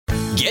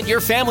Get your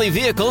family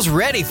vehicles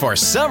ready for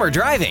summer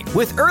driving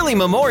with early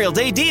Memorial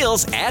Day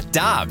deals at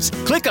Dobbs.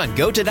 Click on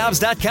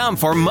GoToDobbs.com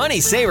for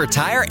money saver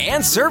tire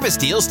and service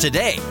deals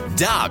today.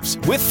 Dobbs,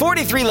 with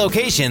 43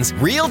 locations,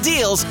 real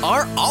deals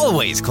are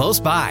always close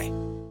by.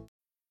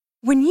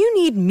 When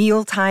you need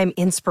mealtime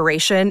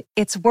inspiration,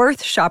 it's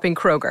worth shopping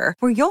Kroger,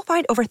 where you'll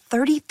find over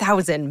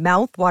 30,000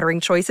 mouth-watering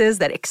choices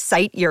that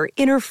excite your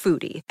inner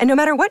foodie. And no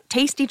matter what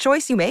tasty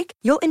choice you make,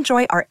 you'll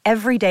enjoy our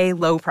everyday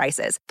low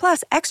prices,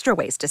 plus extra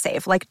ways to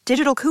save, like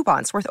digital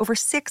coupons worth over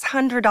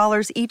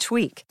 $600 each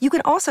week. You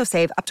can also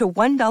save up to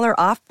 $1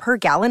 off per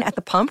gallon at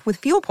the pump with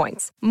fuel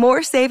points.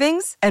 More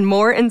savings and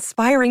more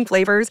inspiring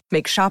flavors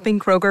make shopping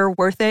Kroger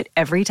worth it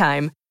every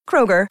time.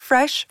 Kroger,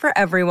 fresh for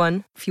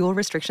everyone. Fuel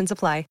restrictions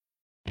apply.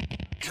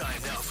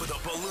 Time now for the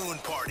balloon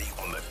party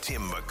on the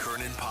Tim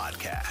McKernan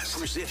podcast.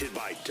 Presented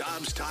by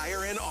Dobbs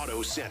Tire and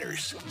Auto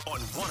Centers on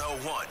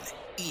 101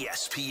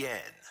 ESPN.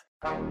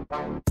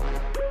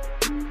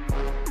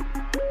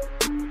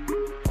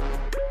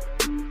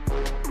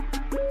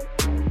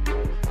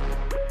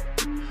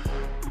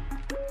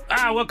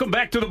 Welcome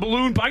back to the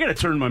balloon. I got to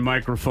turn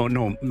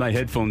my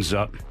headphones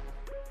up.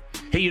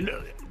 Hey,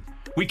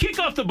 we kick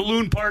off the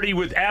balloon party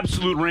with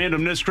absolute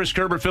randomness. Chris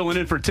Kerber filling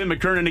in for Tim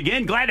McKernan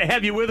again. Glad to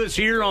have you with us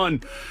here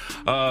on,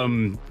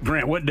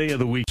 Grant, what day of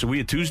the week? So we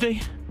a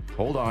Tuesday?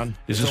 Hold on.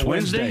 Is this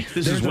Wednesday?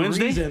 This is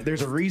Wednesday?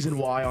 There's a reason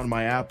why on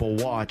my Apple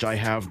Watch I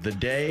have the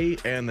day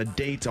and the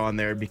date on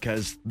there,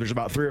 because there's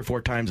about 3 or 4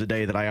 times a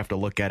day that I have to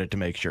look at it to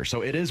make sure.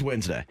 So it is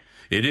Wednesday.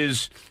 It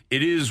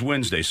is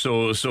Wednesday.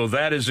 So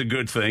that is a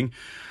good thing.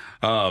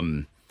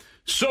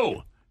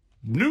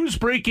 News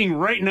breaking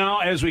right now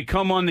as we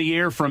come on the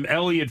air from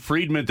Elliot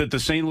Friedman that the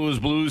St. Louis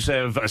Blues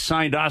have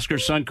assigned Oskar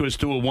Sundqvist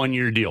to a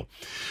 1-year deal.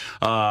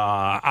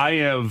 I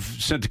have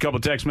sent a couple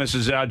text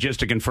messages out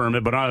just to confirm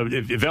it, but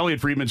if Elliot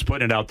Friedman's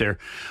putting it out there,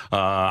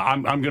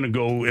 I'm going to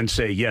go and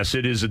say, yes,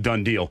 it is a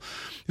done deal.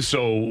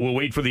 So we'll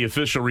wait for the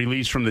official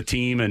release from the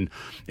team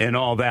and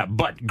all that.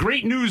 But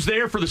great news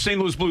there for the St.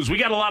 Louis Blues. We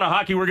got a lot of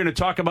hockey we're going to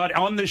talk about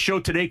on this show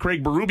today.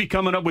 Craig Berube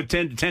coming up with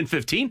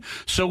 10:15.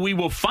 So we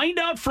will find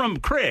out from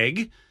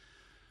Craig.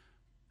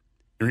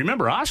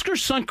 Remember, Oskar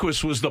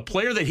Sundqvist was the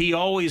player that he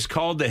always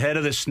called the head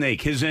of the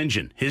snake, his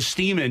engine, his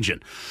steam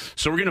engine.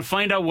 So we're going to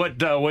find out what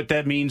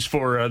that means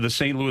for the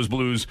St. Louis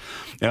Blues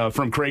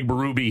from Craig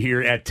Berube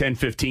here at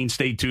 10:15.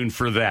 Stay tuned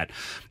for that.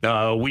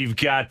 We've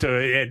got,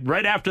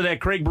 right after that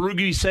Craig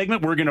Berube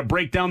segment, we're going to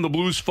break down the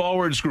Blues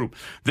forwards group.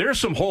 There are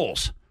some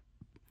holes,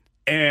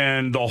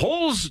 and the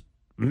holes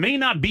may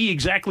not be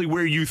exactly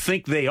where you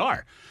think they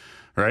are.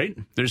 Right?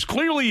 There's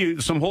clearly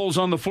some holes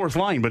on the fourth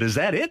line, but is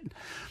that it?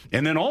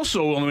 And then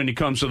also, when it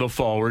comes to the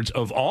forwards,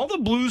 of all the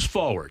Blues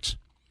forwards,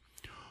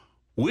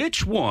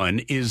 which one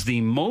is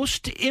the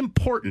most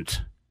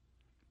important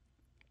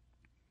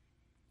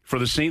for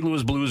the St.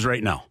 Louis Blues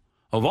right now?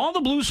 Of all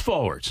the Blues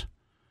forwards,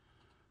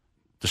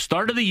 the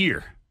start of the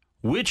year,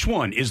 which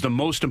one is the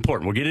most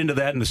important? We'll get into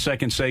that in the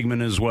second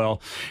segment as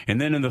well. And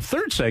then in the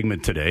third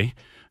segment today,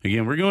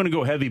 again, we're going to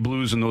go heavy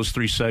Blues in those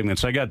 3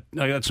 segments. I got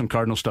some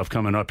Cardinal stuff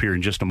coming up here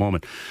in just a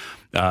moment.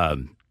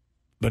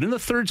 But in the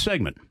third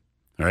segment,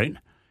 all right,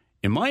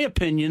 in my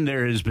opinion,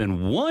 there has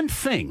been one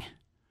thing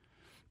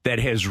that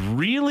has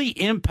really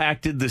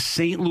impacted the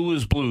St.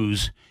 Louis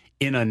Blues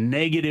in a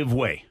negative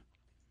way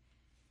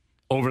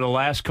over the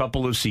last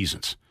couple of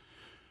seasons.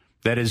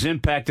 That has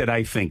impacted,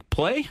 I think,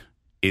 play.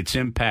 It's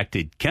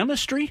impacted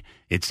chemistry.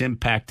 It's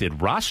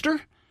impacted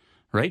roster,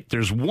 right?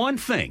 There's one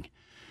thing.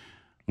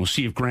 We'll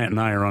see if Grant and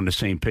I are on the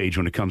same page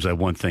when it comes to that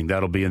one thing.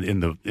 That'll be in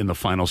the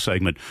final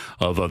segment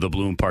of the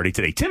Balloon Party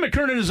today. Tim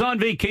McKernan is on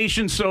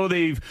vacation, so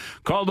they've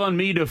called on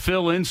me to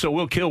fill in, so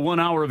we'll kill 1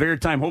 hour of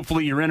airtime.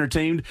 Hopefully you're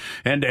entertained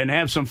and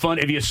have some fun.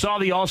 If you saw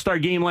the All-Star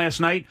game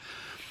last night,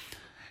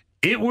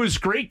 it was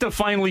great to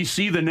finally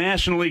see the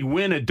National League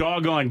win a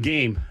doggone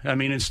game. I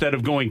mean, instead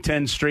of going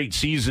 10 straight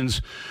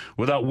seasons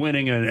without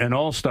winning an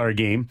All-Star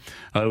game,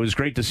 it was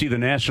great to see the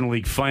National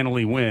League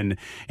finally win.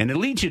 And it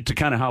leads you to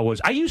kind of how it was.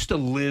 I used to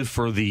live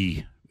for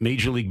the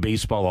Major League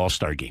Baseball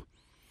All-Star game.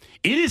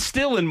 It is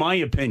still, in my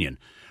opinion,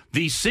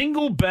 the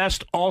single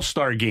best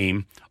All-Star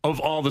game of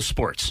all the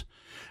sports,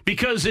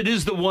 because it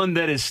is the one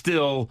that is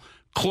still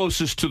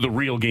closest to the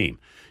real game.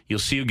 You'll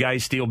see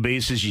guys steal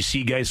bases. You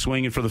see guys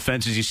swinging for the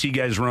fences. You see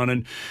guys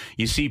running.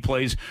 You see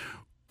plays.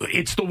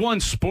 It's the one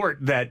sport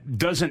that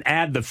doesn't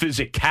add the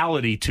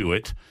physicality to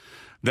it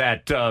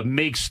that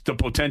makes the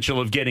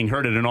potential of getting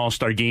hurt at an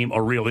All-Star game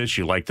a real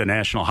issue, like the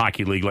National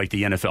Hockey League, like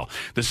the NFL.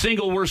 The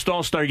single worst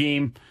All-Star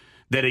game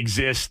that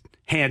exists,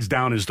 hands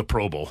down, is the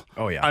Pro Bowl.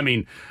 Oh, yeah. I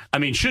mean,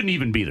 shouldn't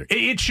even be there.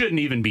 It shouldn't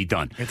even be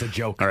done. It's a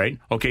joke. All right?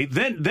 Okay,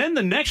 then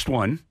the next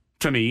one,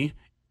 to me,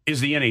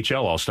 is the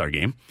NHL All-Star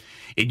game.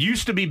 It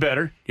used to be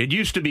better. It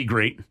used to be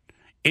great.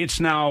 It's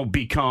now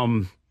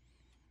become,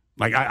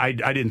 like, I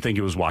didn't think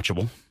it was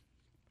watchable.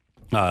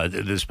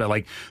 This,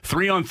 like,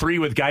 3-on-3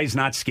 with guys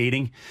not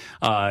skating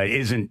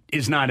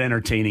is not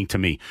entertaining to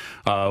me.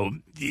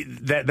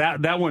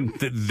 That one,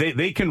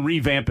 they can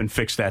revamp and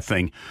fix that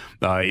thing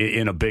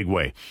in a big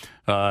way.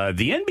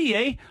 The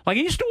NBA, like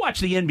I used to watch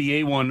the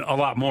NBA one a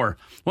lot more.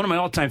 One of my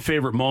all-time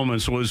favorite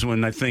moments was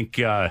when I think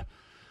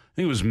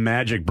it was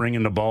Magic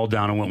bringing the ball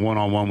down and went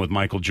one-on-one with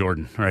Michael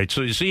Jordan, right?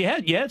 So you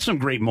had some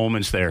great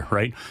moments there,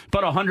 right?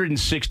 But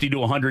 160 to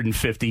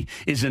 150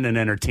 isn't an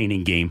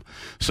entertaining game.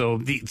 So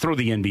throw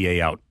the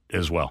NBA out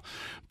as well.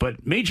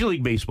 But Major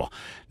League Baseball.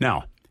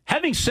 Now,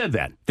 having said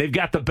that, they've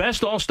got the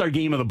best all-star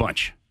game of the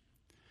bunch.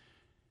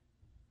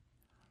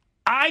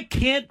 I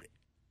can't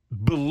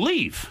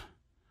believe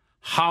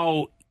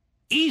how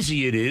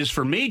easy it is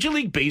for Major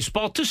League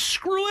Baseball to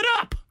screw it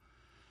up.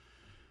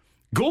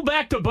 Go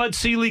back to Bud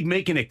Selig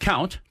making it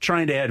count,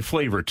 trying to add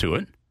flavor to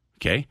it.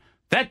 Okay,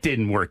 that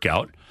didn't work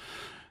out.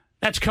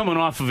 That's coming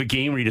off of a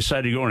game where you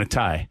decided to go in a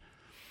tie.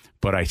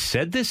 But I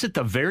said this at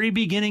the very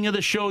beginning of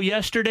the show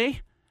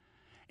yesterday,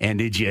 and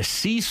did you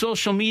see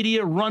social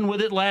media run with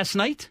it last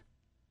night?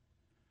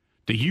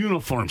 The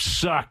uniform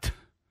sucked.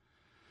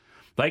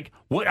 Like,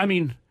 what? I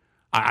mean,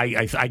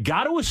 I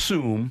got to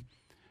assume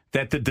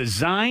that the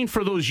design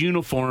for those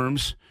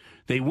uniforms,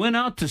 they went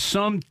out to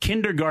some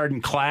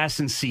kindergarten class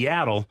in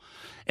Seattle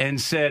and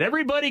said,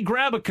 everybody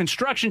grab a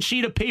construction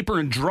sheet of paper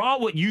and draw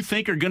what you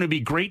think are going to be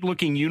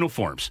great-looking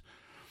uniforms.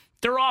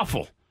 They're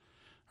awful,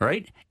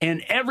 right?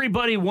 And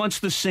everybody wants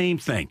the same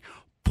thing.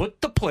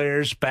 Put the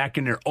players back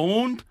in their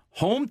own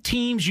home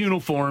team's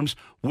uniforms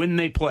when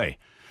they play.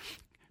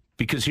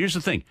 Because here's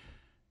the thing.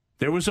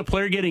 There was a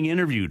player getting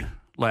interviewed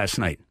last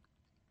night.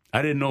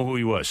 I didn't know who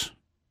he was.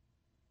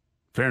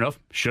 Fair enough.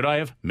 Should I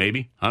have?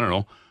 Maybe. I don't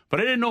know. But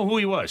I didn't know who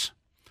he was.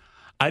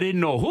 I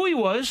didn't know who he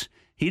was.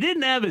 He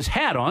didn't have his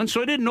hat on,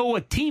 so I didn't know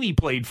what team he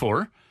played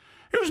for.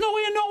 There was no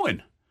way of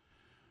knowing.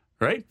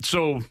 Right?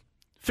 So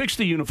fix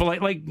the uniform.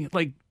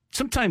 Like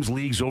sometimes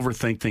leagues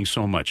overthink things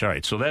so much. All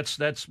right, so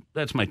that's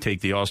my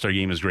take. The All-Star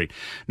game is great.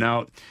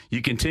 Now,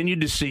 you continue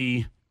to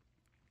see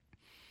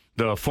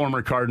the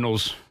former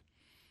Cardinals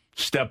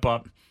step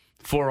up.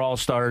 4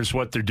 All-Stars,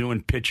 what they're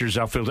doing, pitchers,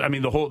 outfielders. I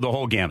mean, the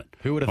whole gamut.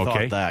 Who would have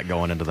thought that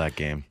going into that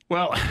game?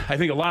 Well, I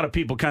think a lot of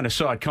people kind of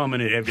saw it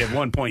coming at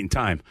one point in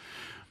time.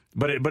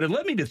 But it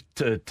led me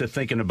to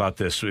thinking about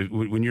this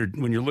when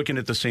you're looking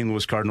at the St.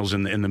 Louis Cardinals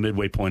in the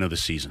midway point of the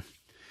season.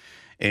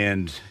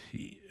 And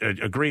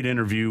a great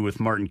interview with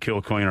Martin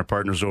Kilcoyne, our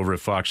partners over at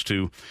Fox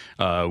 2,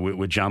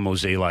 with John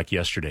Mozeliak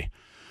yesterday.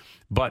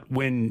 But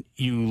when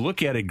you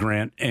look at it,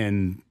 Grant,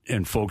 and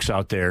folks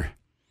out there,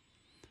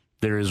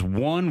 there is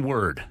one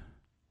word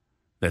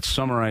that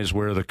summarizes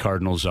where the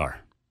Cardinals are.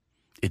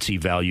 It's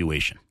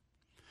evaluation.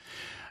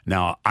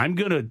 Now,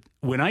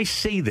 when I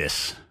say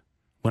this,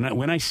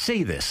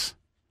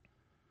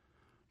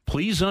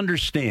 please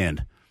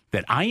understand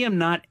that I am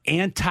not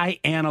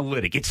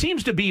anti-analytic. It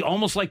seems to be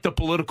almost like the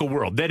political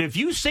world, that if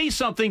you say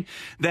something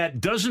that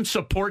doesn't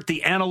support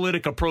the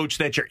analytic approach,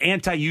 that you're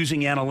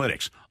anti-using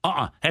analytics.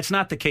 That's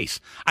not the case.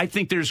 I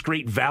think there's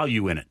great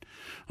value in it,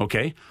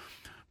 okay?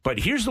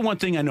 But here's the one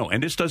thing I know,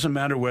 and this doesn't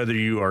matter whether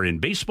you are in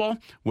baseball,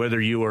 whether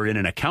you are in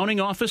an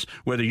accounting office,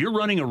 whether you're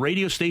running a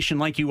radio station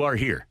like you are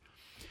here.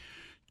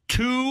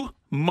 Too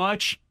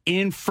much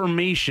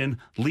information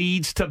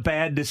leads to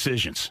bad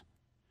decisions.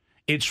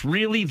 It's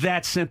really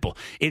that simple.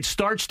 It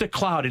starts to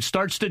cloud. It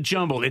starts to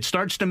jumble. It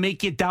starts to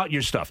make you doubt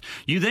your stuff.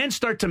 You then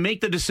start to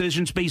make the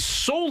decisions based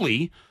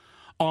solely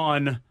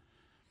on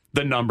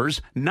the numbers,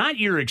 not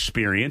your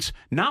experience,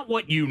 not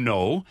what you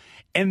know,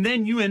 and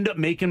then you end up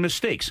making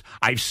mistakes.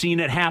 I've seen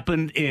it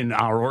happen in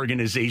our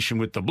organization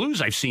with the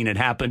Blues. I've seen it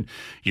happen.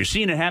 You're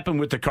seeing it happen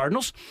with the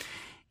Cardinals.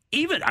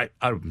 Even, I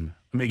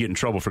may get in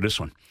trouble for this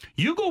one.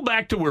 You go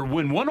back to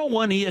when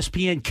 101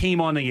 ESPN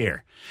came on the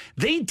air.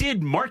 They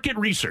did market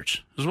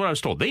research. This is what I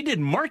was told. They did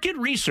market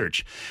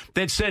research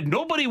that said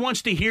nobody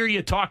wants to hear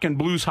you talking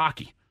Blues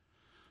hockey.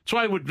 So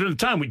at the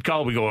time we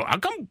go, how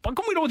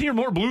come we don't hear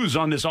more Blues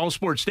on this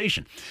all-sports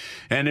station?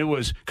 And it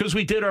was because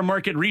we did our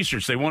market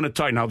research. They want to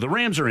talk. Now, the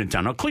Rams are in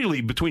town. Now,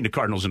 clearly, between the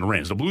Cardinals and the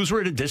Rams, the Blues were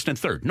at a distant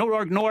third. No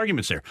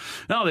arguments there.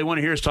 No, they want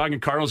to hear us talking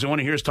Cardinals. They want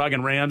to hear us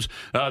talking Rams.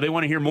 They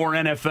want to hear more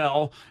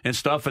NFL and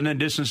stuff, and then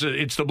distance,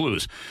 it's the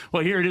Blues.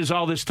 Well, here it is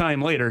all this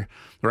time later,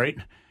 right?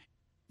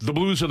 The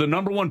Blues are the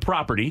number one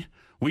property.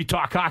 We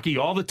talk hockey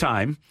all the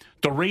time.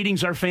 The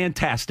ratings are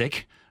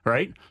fantastic.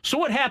 Right? So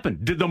what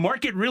happened? Did the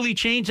market really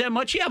change that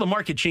much? Yeah, the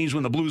market changed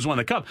when the Blues won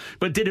the Cup.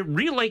 But did it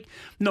really?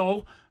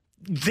 No,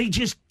 they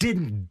just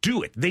didn't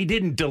do it. They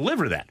didn't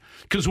deliver that.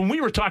 Because when we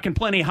were talking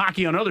plenty of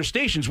hockey on other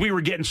stations, we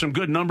were getting some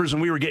good numbers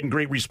and we were getting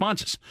great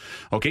responses.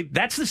 Okay?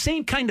 That's the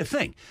same kind of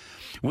thing.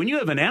 When you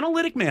have an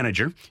analytic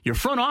manager, your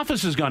front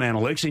office has gone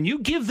analytics, and you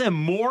give them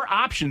more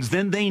options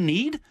than they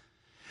need,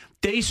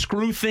 they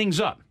screw things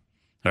up.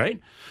 All right?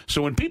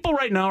 So when people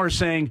right now are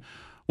saying,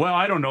 well,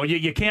 I don't know.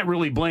 You can't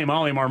really blame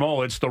Ollie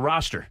Marmol. It's the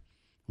roster.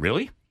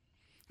 Really?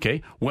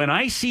 Okay. When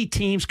I see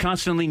teams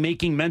constantly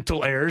making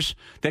mental errors,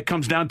 that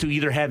comes down to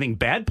either having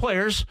bad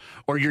players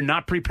or you're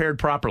not prepared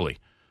properly.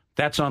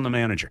 That's on the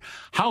manager.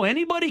 How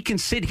anybody can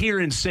sit here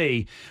and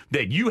say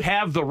that you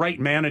have the right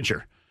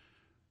manager,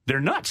 they're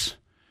nuts.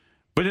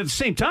 But at the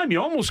same time, you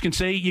almost can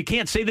say you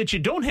can't say that you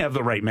don't have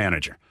the right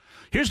manager.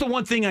 Here's the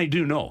one thing I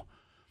do know.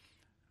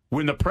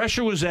 when the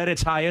pressure was at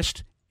its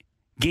highest,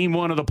 game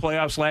 1 of the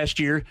playoffs last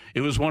year,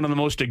 it was one of the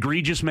most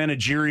egregious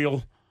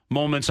managerial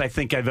moments I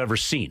think I've ever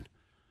seen.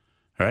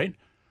 All right?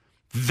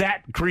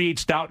 That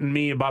creates doubt in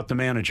me about the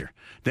manager.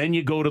 Then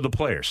you go to the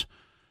players.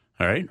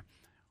 All right?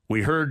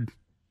 We heard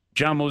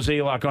John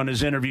Mozeliak on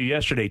his interview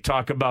yesterday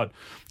talk about,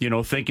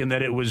 thinking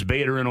that it was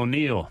Bader and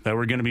O'Neill that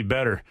were going to be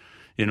better,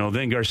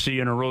 than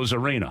Garcia and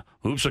Arozarena.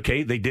 Oops,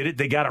 okay, they did it.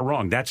 They got it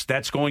wrong.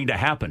 That's going to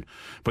happen.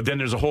 But then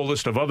there's a whole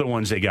list of other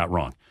ones they got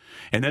wrong.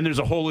 And then there's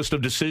a whole list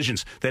of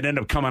decisions that end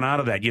up coming out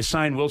of that. You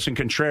sign Wilson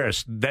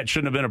Contreras. That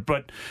shouldn't have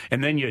been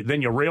and then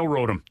you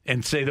railroad him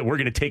and say that we're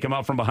going to take him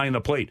out from behind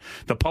the plate.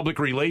 The public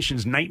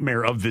relations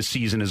nightmare of this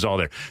season is all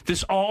there.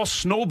 This all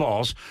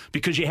snowballs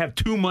because you have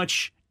too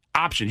much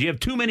options. You have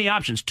too many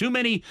options, too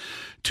many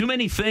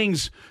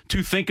things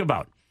to think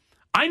about.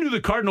 I knew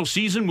the Cardinal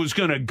season was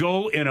going to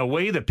go in a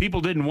way that people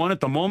didn't want at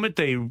the moment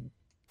they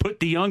put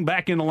DeYoung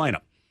back in the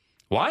lineup.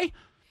 Why?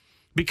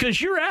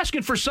 Because you're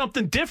asking for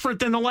something different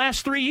than the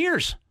last 3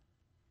 years.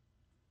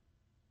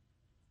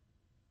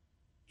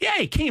 Yeah,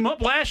 he came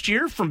up last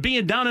year from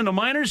being down in the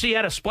minors. He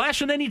had a splash,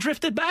 and then he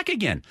drifted back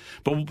again.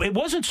 But it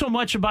wasn't so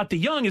much about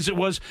DeYoung as it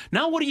was,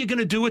 now what are you going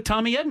to do with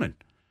Tommy Edman?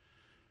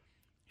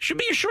 Should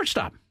be a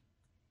shortstop.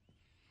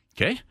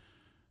 Okay?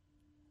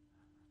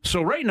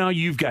 So right now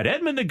you've got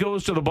Edman that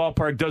goes to the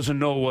ballpark, doesn't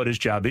know what his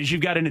job is. You've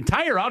got an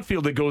entire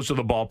outfield that goes to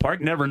the ballpark,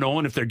 never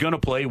knowing if they're going to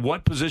play,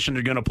 what position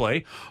they're going to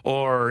play,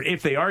 or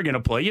if they are going to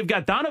play. You've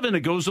got Donovan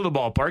that goes to the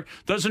ballpark,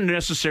 doesn't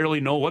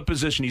necessarily know what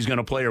position he's going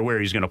to play or where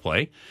he's going to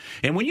play.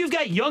 And when you've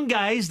got young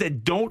guys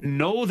that don't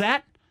know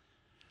that,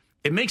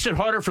 it makes it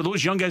harder for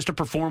those young guys to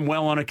perform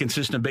well on a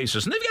consistent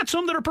basis. And they've got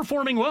some that are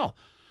performing well,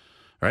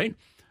 right?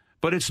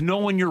 But it's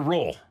knowing your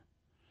role.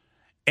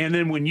 And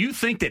then when you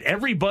think that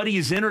everybody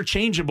is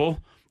interchangeable,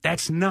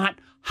 that's not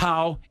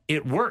how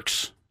it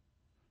works.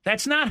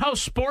 That's not how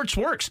sports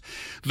works.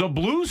 The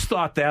Blues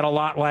thought that a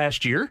lot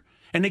last year,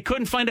 and they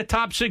couldn't find a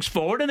top 6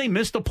 forward, and they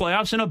missed the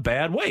playoffs in a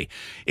bad way.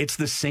 It's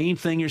the same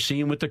thing you're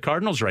seeing with the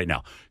Cardinals right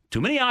now. Too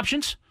many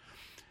options.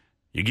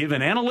 You're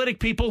giving analytic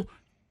people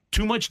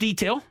too much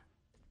detail,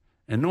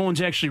 and no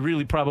one's actually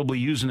really probably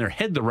using their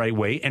head the right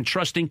way and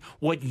trusting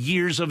what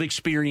years of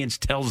experience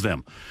tells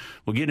them.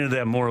 We'll get into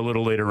that more a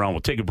little later on.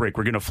 We'll take a break.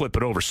 We're going to flip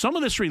it over. Some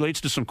of this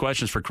relates to some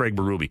questions for Craig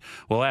Berube.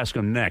 We'll ask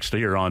him next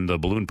here on the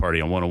Balloon Party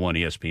on 101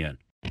 ESPN.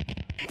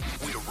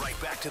 We're right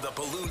back to the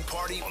Balloon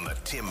Party on the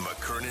Tim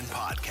McKernan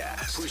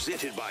Podcast.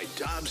 Presented by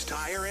Dobbs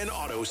Tire and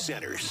Auto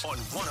Centers on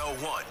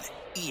 101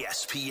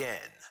 ESPN.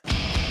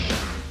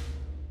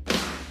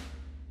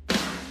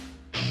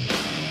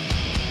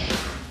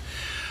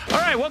 All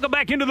right, welcome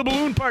back into the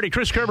Balloon Party.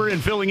 Chris Kerber in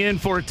filling in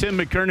for Tim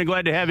McKernan.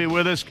 Glad to have you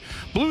with us.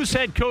 Blues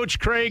head coach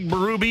Craig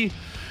Berube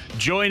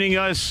joining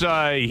us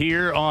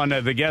here on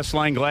the guest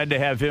line. Glad to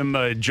have him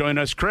join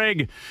us.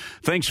 Craig,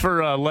 thanks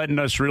for letting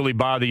us really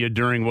bother you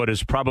during what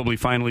has probably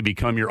finally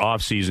become your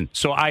off season.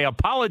 So I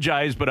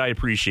apologize, but I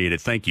appreciate it.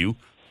 Thank you.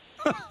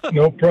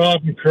 No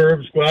problem,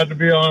 Curbs. Glad to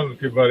be on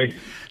with you, buddy.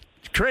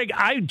 Craig,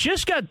 I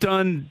just got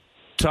done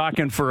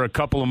talking for a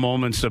couple of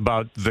moments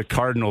about the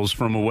Cardinals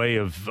from a way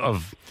of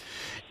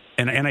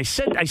And I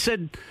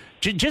said,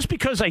 just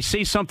because I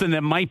say something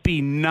that might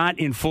be not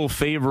in full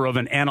favor of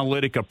an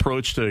analytic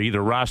approach to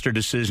either roster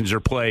decisions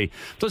or play,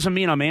 doesn't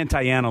mean I'm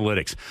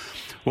anti-analytics.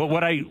 Well,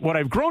 what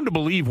I've grown to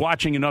believe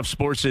watching enough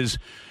sports is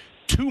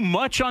too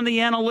much on the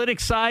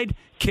analytics side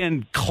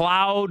can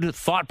cloud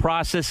thought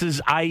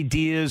processes,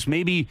 ideas,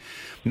 maybe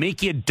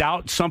make you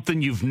doubt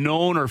something you've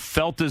known or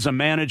felt as a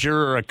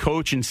manager or a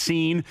coach and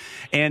seen,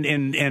 and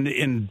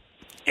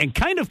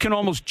kind of can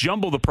almost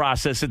jumble the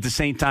process at the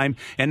same time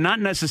and not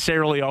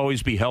necessarily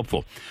always be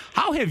helpful.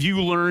 How have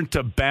you learned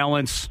to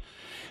balance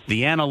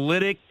the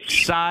analytic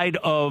side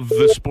of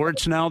the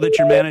sports now that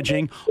you're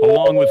managing,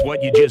 along with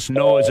what you just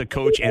know as a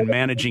coach and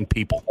managing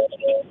people?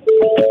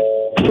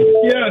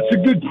 Yeah, it's a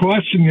good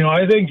question.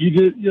 I think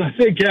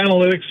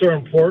analytics are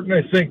important.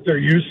 I think they're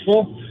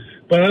useful,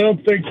 but I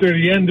don't think they're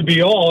the end to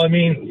be all. I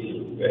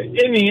mean,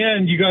 in the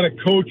end, you got to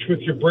coach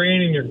with your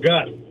brain and your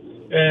gut.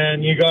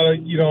 And you got to,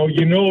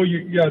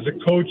 as a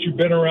coach, you've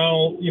been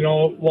around,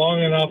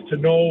 long enough to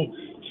know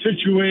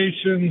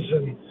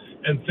situations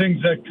and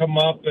things that come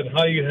up and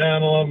how you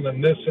handle them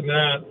and this and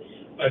that.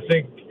 I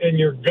think, and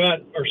your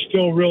gut are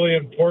still really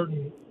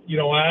important,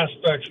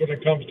 aspects when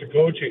it comes to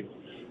coaching.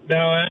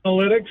 Now,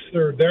 analytics,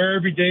 they're there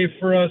every day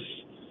for us,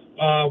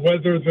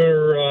 whether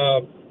they're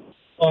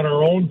on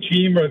our own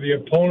team or the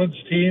opponent's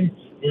team.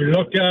 We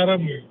look at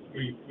them,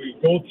 we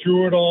go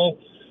through it all,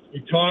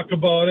 we talk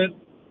about it.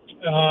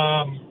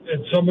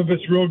 And some of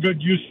it's real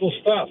good, useful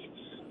stuff.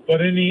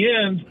 But in the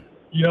end,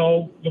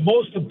 the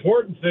most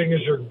important thing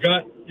is your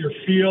gut, your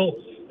feel,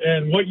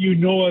 and what you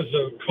know as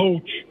a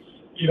coach.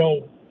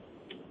 You've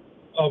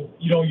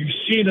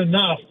seen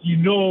enough.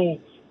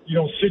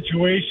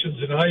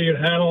 Situations and how you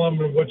handle them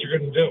and what you're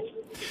going to do.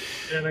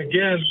 And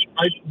again,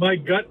 my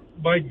gut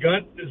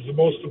is the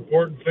most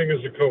important thing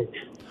as a coach.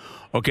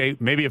 Okay,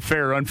 maybe a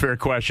fair or unfair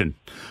question,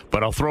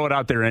 but I'll throw it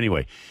out there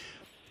anyway.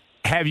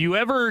 Have you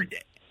ever...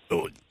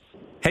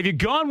 Have you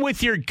gone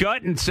with your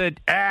gut and said,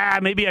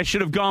 maybe I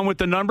should have gone with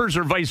the numbers,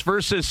 or vice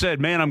versa, said,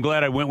 man, I'm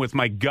glad I went with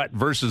my gut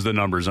versus the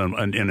numbers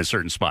in a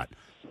certain spot?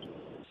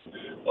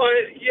 Well,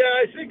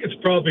 yeah, I think it's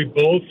probably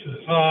both.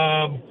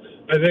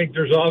 I think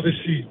there's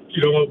obviously,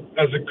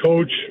 as a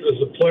coach,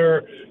 as a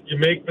player, you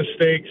make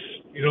mistakes.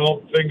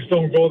 Things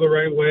don't go the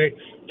right way.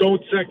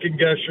 Don't second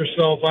guess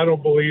yourself. I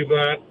don't believe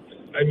that.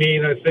 I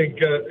mean, I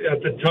think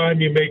at the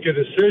time you make a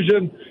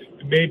decision,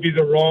 it may be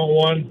the wrong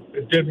one.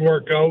 It didn't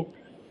work out.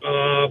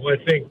 I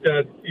think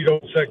that you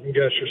don't second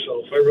guess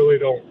yourself. I really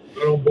don't. I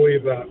don't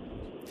believe that.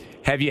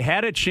 Have you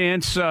had a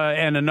chance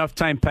and enough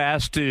time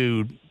passed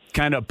to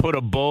kind of put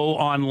a bow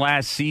on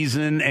last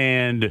season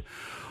and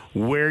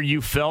where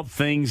you felt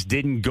things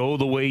didn't go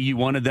the way you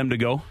wanted them to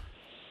go?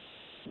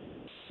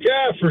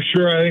 Yeah, for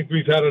sure. I think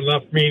we've had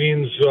enough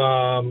meetings,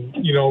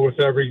 with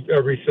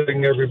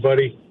everything,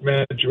 everybody,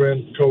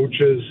 management,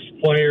 coaches,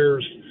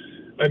 players.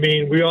 I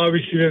mean, we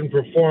obviously didn't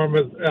perform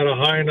at a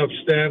high enough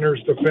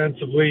standards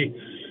defensively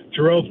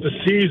throughout the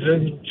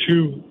season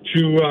to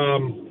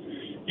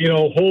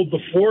hold the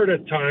fort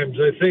at times.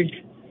 I think,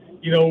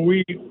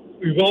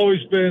 we've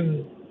always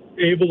been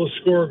able to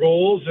score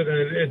goals, and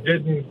it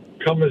didn't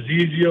come as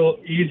easy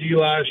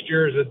last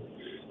year as the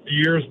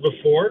years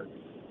before.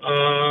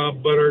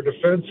 But our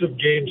defensive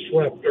game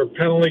slipped. Our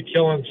penalty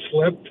killing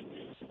slipped,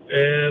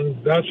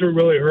 and that's what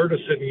really hurt us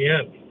in the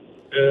end.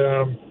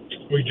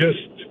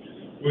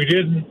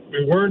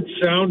 We weren't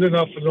sound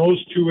enough in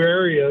those two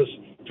areas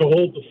to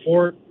hold the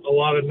fort a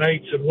lot of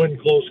nights and win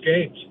close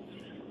games.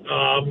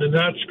 And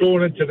that's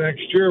going into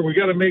next year. We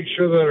got to make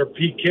sure that our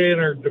PK and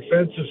our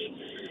defensive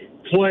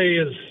play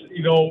is,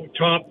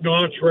 top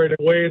notch right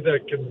away,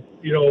 that can,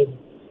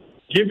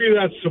 give you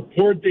that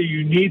support that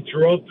you need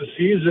throughout the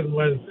season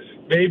when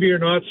maybe you're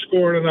not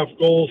scoring enough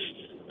goals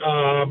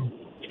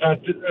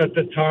at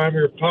the time.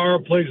 Your power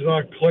play's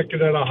not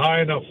clicking at a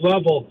high enough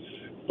level,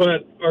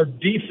 but our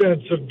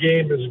defensive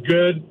game is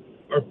good.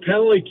 Our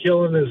penalty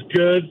killing is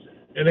good,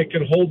 and it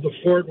can hold the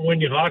fort and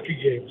win you hockey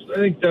games. I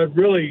think that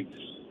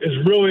is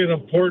really an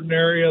important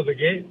area of the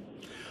game.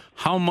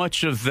 How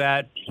much of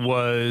that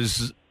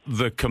was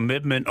the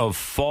commitment of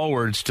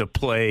forwards to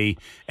play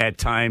at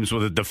times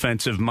with a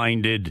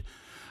defensive-minded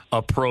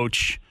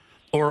approach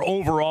or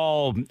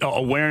overall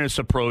awareness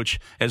approach,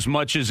 as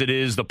much as it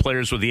is the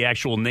players with the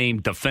actual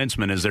name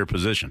defenseman as their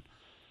position?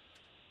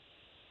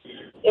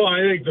 Well,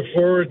 I think the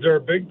forwards are a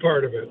big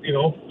part of it.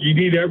 You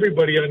need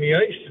everybody on the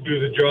ice to do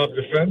the job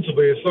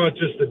defensively. It's not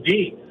just the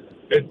D.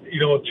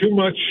 Too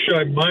much,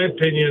 in my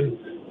opinion,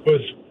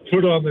 was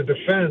put on the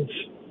defense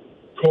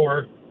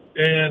core,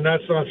 and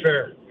that's not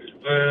fair.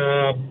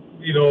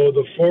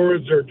 The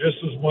forwards are just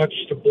as much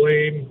to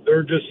blame.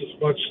 They're just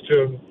as much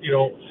to,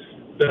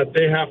 that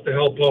they have to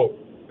help out.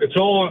 It's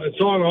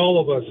on all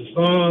of us. It's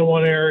not on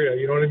one area.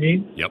 You know what I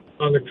mean? Yep.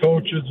 On the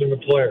coaches and the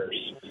players.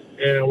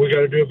 And we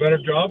got to do a better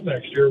job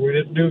next year. We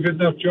didn't do a good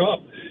enough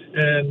job.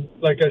 And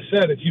like I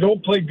said, if you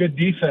don't play good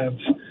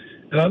defense,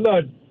 and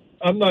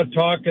I'm not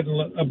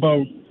talking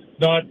about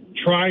not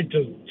trying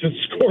to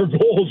score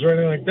goals or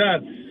anything like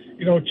that.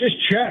 Just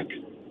check.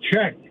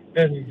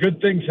 And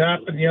good things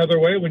happen the other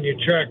way when you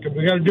check. And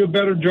we got to do a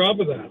better job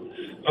of that,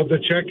 of the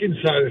checking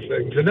side of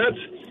things. And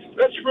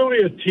that's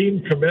really a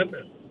team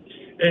commitment.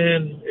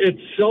 And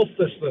it's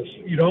selflessness,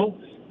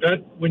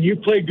 that when you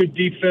play good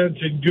defense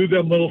and do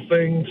them little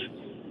things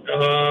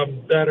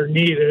that are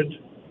needed,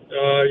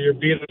 you're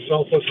being a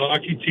selfless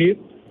hockey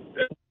team.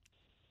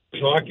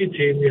 And hockey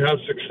team, you have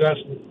success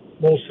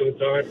most of the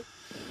time.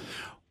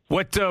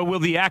 What will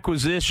the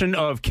acquisition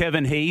of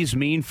Kevin Hayes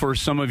mean for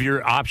some of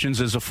your options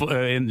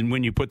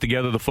when you put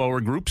together the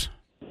forward groups?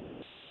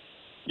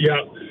 Yeah,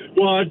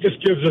 well, it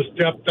just gives us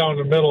depth down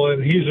the middle,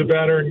 and he's a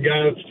veteran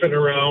guy that's been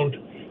around.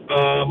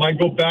 I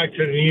go back to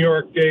the New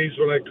York days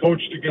when I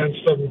coached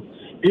against him.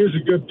 He was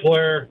a good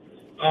player.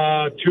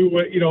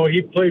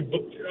 He played.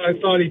 I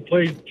thought he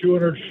played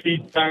 200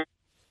 feet back,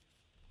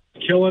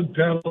 killing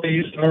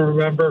penalties. I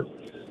remember.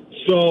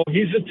 So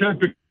he's the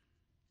type of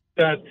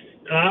that.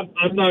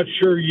 I'm not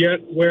sure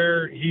yet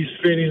where he's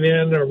fitting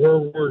in or where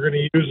we're going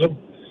to use him,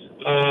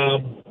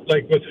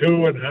 like with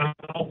who and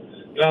how.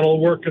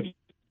 That'll work.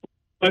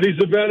 But he's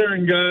a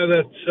veteran guy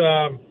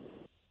that's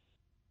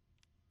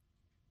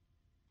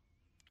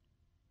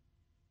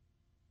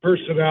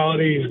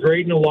personality. He's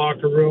great in the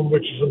locker room,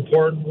 which is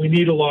important. We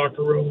need a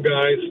locker room,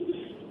 guys,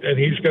 and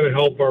he's going to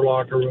help our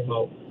locker room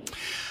out.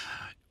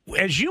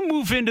 As you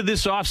move into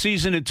this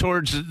offseason and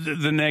towards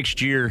the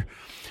next year,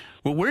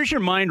 well, where's your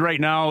mind right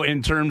now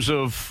in terms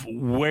of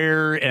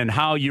where and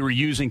how you were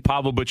using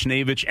Pavel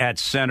Buchnevich at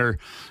center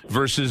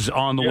versus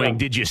on the wing?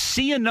 Did you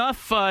see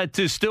enough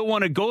to still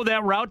want to go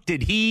that route?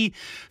 Did he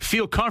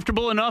feel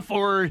comfortable enough,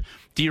 or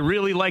do you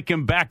really like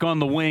him back on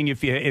the wing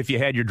if you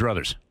had your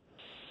druthers?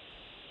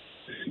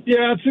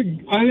 Yeah, I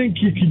think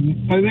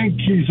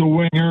he's a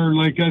winger.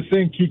 I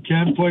think he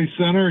can play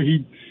center.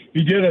 He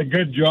did a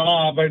good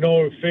job. I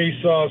know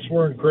face-offs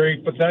weren't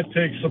great, but that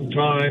takes some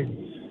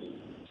time.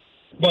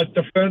 But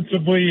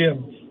defensively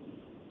and,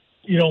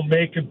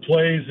 making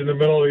plays in the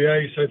middle of the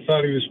ice, I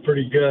thought he was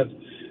pretty good.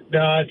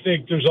 Now, I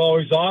think there's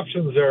always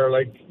options there.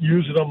 Like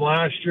using them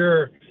last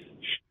year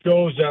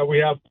shows that we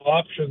have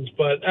options.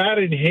 But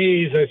adding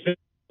Hayes, I think.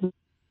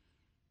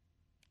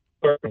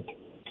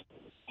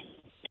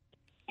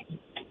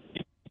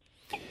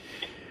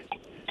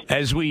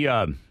 As we,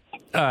 kind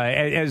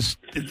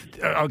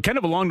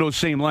of along those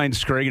same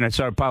lines, Craig, and I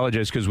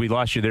apologize because we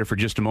lost you there for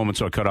just a moment,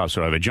 so I cut off.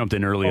 So I jumped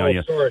in early on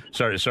you.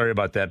 Sorry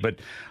about that. But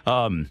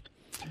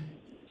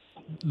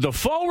the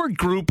forward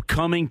group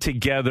coming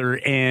together,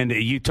 and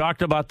you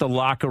talked about the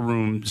locker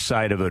room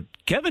side of it.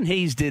 Kevin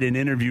Hayes did an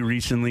interview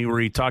recently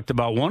where he talked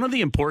about one of the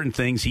important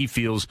things he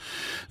feels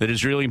that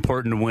is really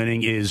important to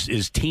winning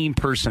is team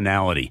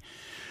personality.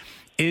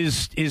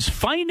 Is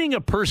finding a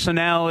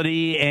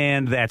personality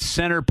and that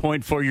center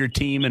point for your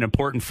team an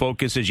important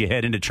focus as you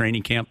head into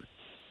training camp?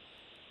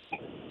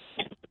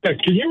 Yeah,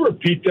 can you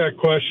repeat that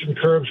question,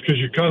 Curbs? Because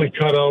you kind of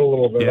cut out a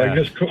little bit. Yeah. I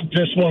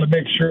just want to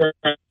make sure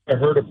I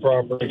heard it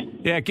properly.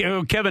 Yeah,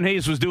 Kevin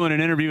Hayes was doing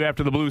an interview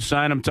after the Blues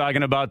signed him,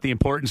 talking about the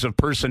importance of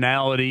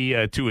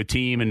personality to a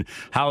team and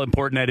how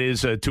important that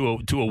is to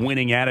a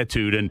winning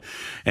attitude.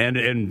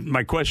 And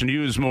my question to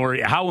you is more,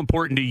 how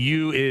important to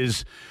you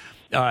is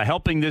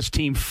helping this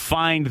team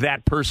find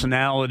that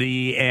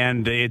personality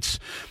and its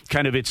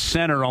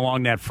center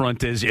along that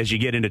front as you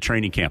get into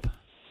training camp?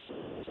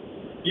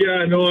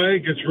 Yeah, no, I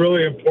think it's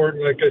really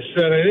important. Like I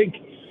said, I think,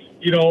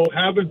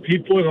 having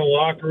people in a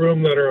locker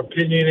room that are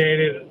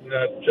opinionated,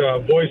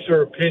 that voice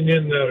their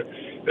opinion,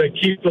 that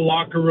keep the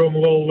locker room a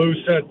little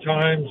loose at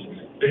times,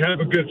 they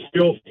have a good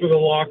feel for the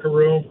locker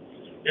room,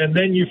 and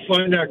then you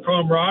find that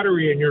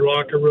camaraderie in your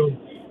locker room.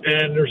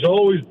 And there's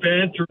always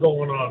banter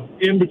going on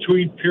in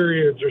between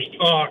periods. There's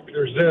talk,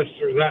 there's this,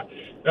 there's that.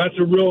 That's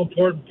a real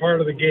important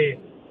part of the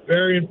game.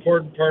 Very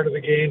important part of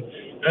the game.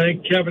 I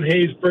think Kevin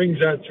Hayes brings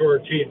that to our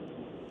team.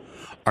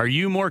 Are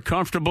you more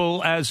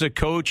comfortable as a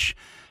coach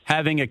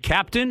having a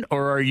captain,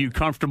 or are you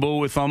comfortable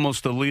with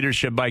almost the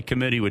leadership by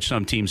committee, which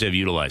some teams have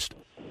utilized?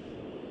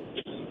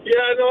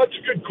 Yeah, no, it's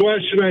a good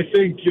question. I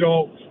think,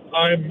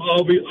 I'm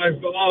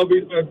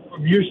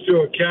used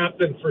to a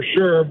captain for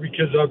sure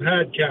because I've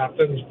had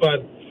captains,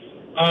 but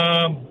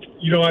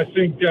I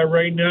think that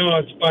right now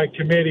it's by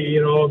committee,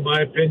 in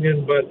my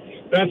opinion, but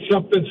that's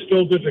something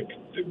still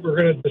we're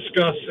going to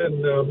discuss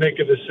and make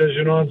a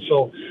decision on.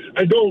 So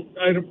I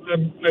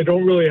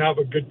don't really have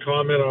a good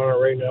comment on it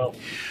right now.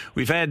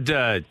 We've had,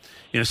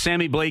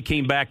 Sammy Blake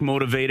came back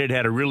motivated,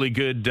 had a really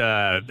good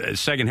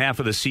second half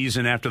of the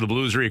season after the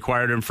Blues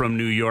reacquired him from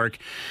New York.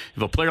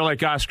 If a player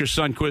like Oscar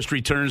Sundqvist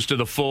returns to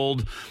the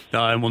fold,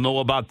 and we'll know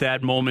about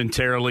that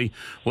momentarily,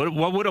 what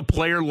would a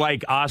player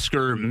like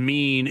Oscar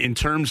mean in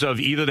terms of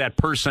either that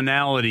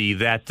personality,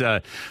 that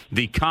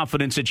the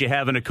confidence that you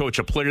have in a coach,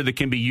 a player that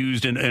can be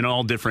used in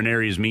all different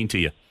areas mean to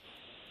you?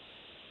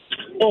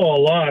 Oh,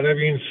 a lot. I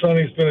mean,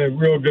 Sonny's been a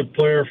real good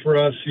player for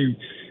us. He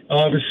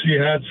obviously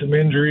had some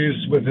injuries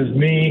with his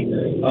knee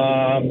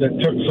that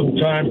took some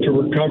time to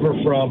recover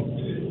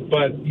from,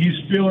 but he's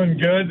feeling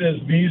good.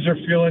 His knees are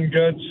feeling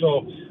good,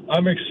 so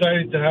I'm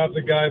excited to have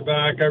the guy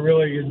back. I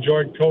really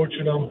enjoyed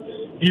coaching him.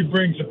 He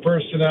brings a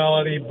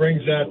personality,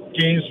 brings that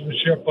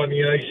gamesmanship on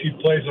the ice. He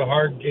plays a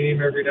hard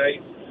game every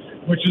night,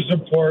 which is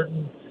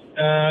important.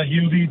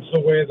 He leads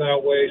the way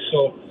that way.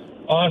 So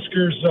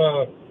Oscar's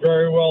a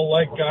very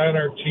well-liked guy on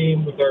our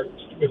team with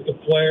the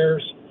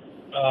players.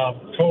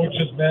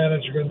 Coaches,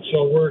 management,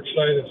 so we're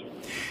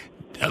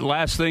excited.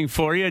 Last thing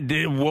for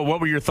you, what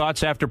were your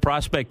thoughts after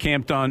prospect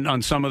camped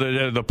on some of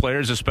the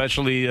players,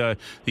 especially the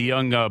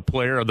young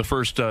player of the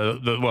first,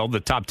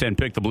 the top 10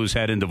 pick the Blues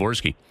had in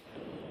Dvorsky?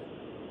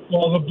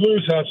 Well, the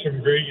Blues have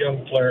some great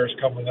young players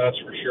coming, that's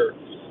for sure.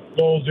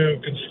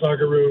 Bolduc and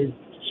Snuggerud,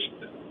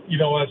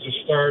 as a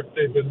start,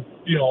 they've been,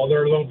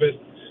 they're a little bit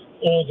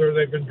older.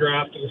 They've been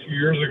drafted a few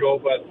years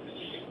ago, but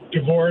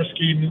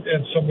Dvorsky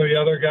and some of the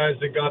other guys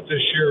they got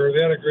this year,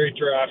 they had a great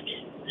draft.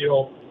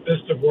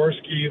 This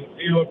Dvorsky,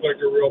 he looked like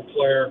a real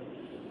player.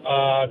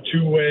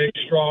 Two-way,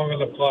 strong on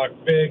the puck,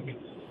 big,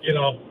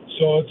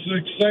 So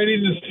it's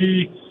exciting to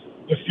see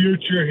the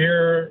future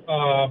here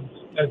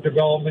at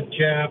development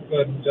camp,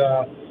 and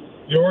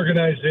the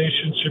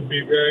organization should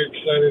be very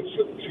excited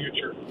for the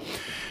future.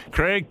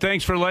 Craig,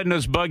 thanks for letting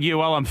us bug you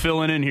while I'm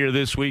filling in here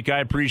this week. I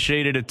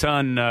appreciate it a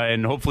ton,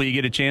 and hopefully you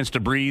get a chance to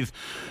breathe,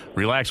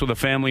 relax with a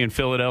family in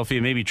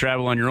Philadelphia, maybe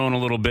travel on your own a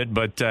little bit,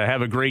 but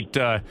have a great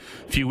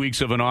few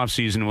weeks of an off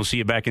season. We'll see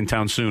you back in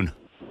town soon.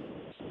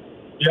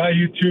 Yeah,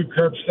 you too,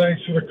 Kirk.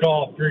 Thanks for the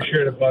call.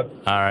 Appreciate it, bud.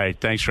 All right.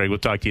 Thanks, Craig. We'll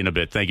talk to you in a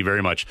bit. Thank you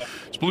very much.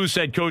 It's Blues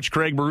head coach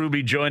Craig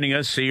Berube joining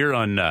us here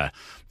on the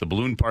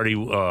Balloon Party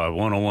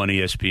 101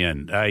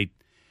 ESPN.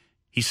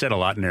 He said a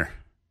lot in there.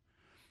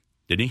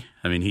 Didn't he?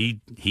 I mean,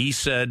 he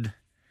said,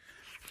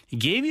 he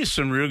gave you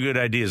some real good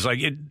ideas.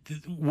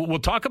 We'll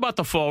talk about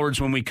the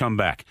forwards when we come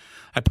back.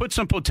 I put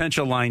some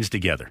potential lines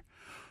together.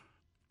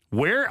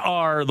 Where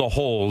are the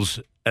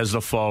holes as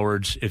the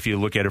forwards if you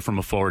look at it from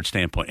a forward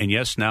standpoint. And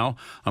yes, now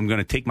I'm going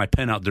to take my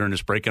pen out during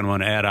this break and I'm going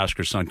to add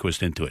Oscar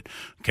Sundqvist into it,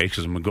 okay,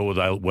 because I'm going to go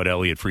with what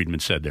Elliot Friedman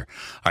said there.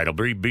 All right, I'll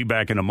be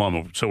back in a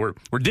moment. So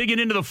we're digging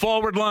into the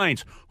forward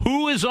lines.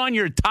 Who is on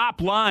your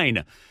top line?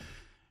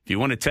 If you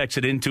want to text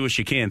it into us,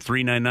 you can.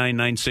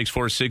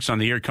 399-9646 on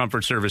the Air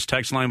Comfort Service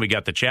text line. We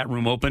got the chat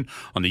room open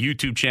on the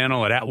YouTube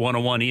channel at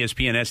 101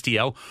 ESPN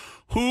STL.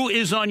 Who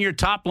is on your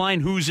top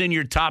line? Who's in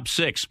your top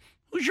six?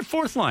 Who's your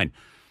fourth line?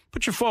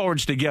 Put your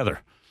forwards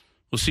together.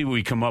 We'll see what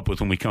we come up with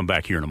when we come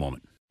back here in a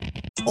moment.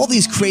 All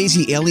these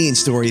crazy alien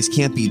stories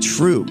can't be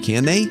true,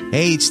 can they?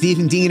 Hey, it's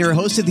Stephen Diener,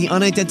 host of the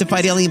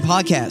Unidentified Alien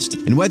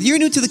Podcast. And whether you're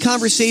new to the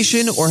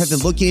conversation or have been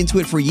looking into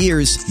it for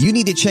years, you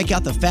need to check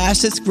out the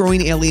fastest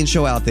growing alien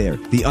show out there,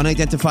 the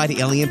Unidentified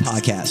Alien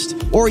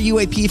Podcast, or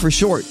UAP for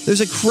short.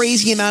 There's a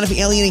crazy amount of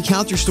alien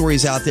encounter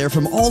stories out there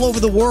from all over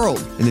the world.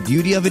 And the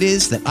beauty of it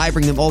is that I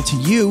bring them all to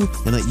you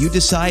and let you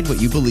decide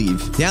what you believe.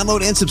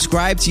 Download and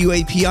subscribe to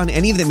UAP on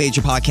any of the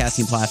major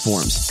podcasting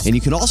platforms. And you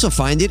can also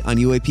find it on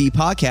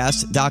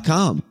UAPpodcast.com.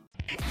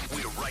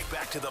 We're right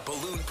back to the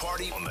balloon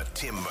party on the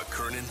Tim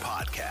McKernan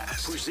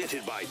Podcast.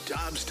 Presented by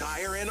Dobbs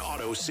Tire and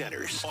Auto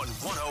Centers on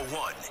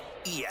 101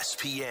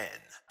 ESPN.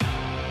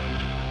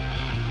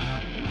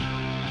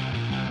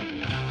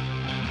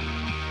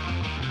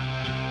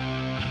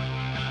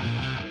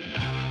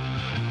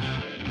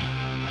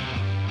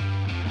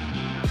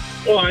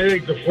 Well, I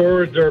think the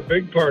forwards are a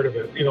big part of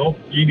it. You know,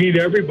 you need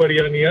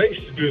everybody on the ice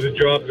to do the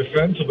job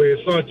defensively.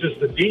 It's not just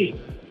the D.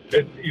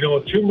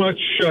 Too much,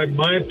 in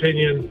my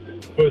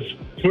opinion, was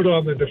put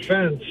on the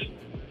defense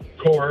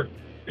core,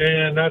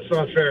 and that's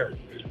not fair.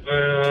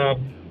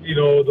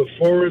 The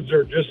forwards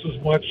are just as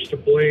much to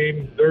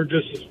blame. They're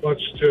just as much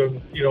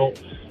to,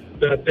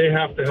 that they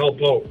have to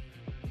help out.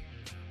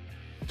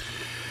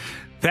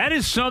 That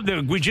is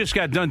something we just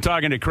got done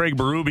talking to Craig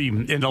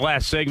Berube in the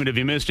last segment. If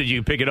you missed it, you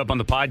can pick it up on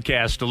the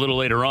podcast a little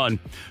later on.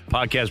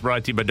 Podcast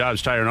brought to you by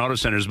Dobbs Tire and Auto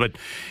Centers. But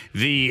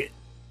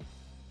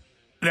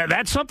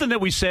that's something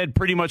that we said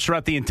pretty much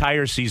throughout the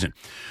entire season.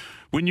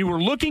 When you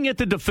were looking at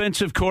the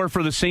defensive core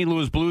for the St.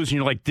 Louis Blues, and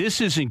you're like, this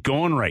isn't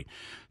going right.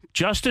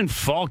 Justin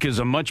Falk is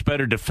a much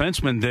better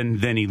defenseman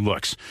than he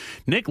looks.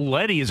 Nick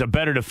Leddy is a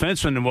better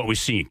defenseman than what we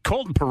see.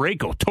 Colton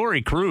Parayko,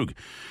 Torrey Krug,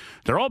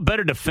 they're all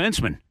better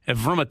defensemen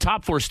from a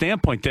top four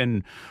standpoint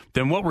than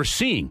what we're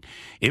seeing.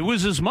 It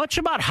was as much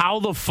about how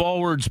the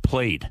forwards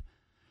played.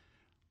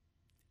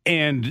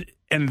 And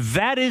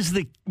that is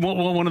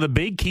one of the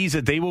big keys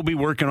that they will be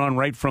working on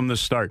right from the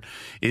start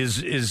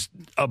is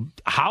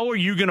how are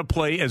you going to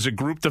play as a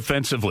group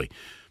defensively?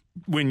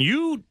 When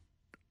you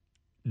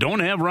don't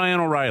have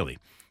Ryan O'Reilly,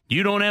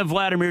 you don't have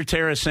Vladimir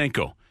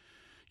Tarasenko,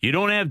 you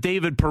don't have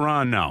David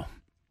Perron now.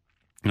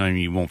 I mean,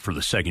 you won't for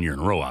the second year in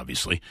a row,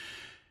 obviously.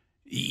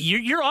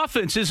 Your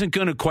offense isn't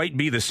going to quite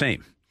be the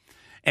same.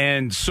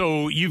 And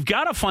so you've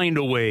got to find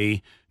a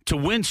way to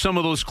win some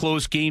of those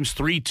close games,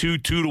 3-2,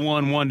 2-1,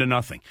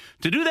 1-0.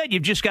 To do that,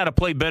 you've just got to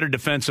play better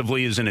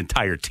defensively as an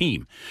entire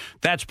team.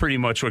 That's pretty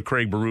much what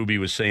Craig Berube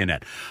was saying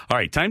that. All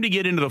right, time to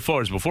get into the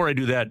forwards. Before I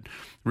do that,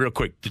 real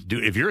quick,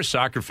 if you're a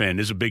soccer fan,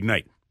 this is a big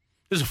night.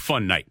 This is a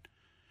fun night.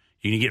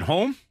 You can get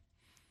home,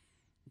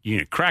 you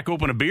can crack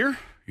open a beer,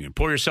 you can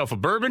pour yourself a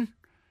bourbon,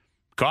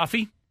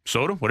 coffee,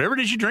 soda, whatever it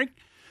is you drink.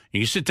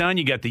 You sit down,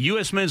 you got the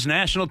U.S. men's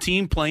national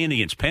team playing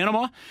against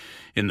Panama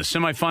in the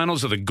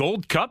semifinals of the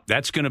Gold Cup.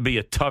 That's going to be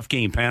a tough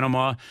game.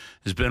 Panama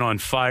has been on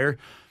fire.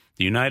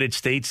 The United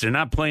States, they're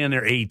not playing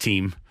their A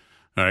team.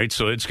 All right,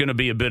 so it's going to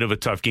be a bit of a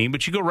tough game.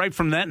 But you go right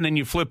from that, and then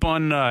you flip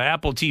on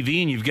Apple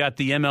TV, and you've got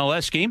the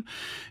MLS game,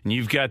 and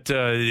you've got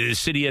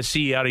City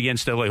SC out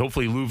against LA.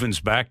 Hopefully Leuven's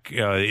back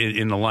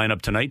in the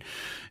lineup tonight,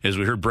 as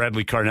we heard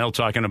Bradley Carnell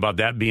talking about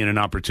that being an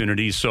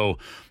opportunity. So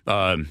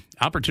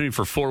opportunity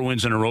for 4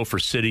 wins in a row for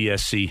City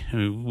SC.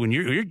 When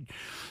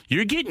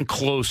you're getting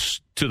close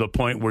to the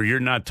point where you're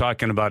not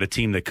talking about a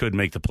team that could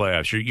make the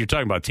playoffs. You're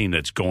talking about a team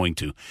that's going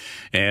to.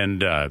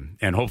 And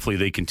hopefully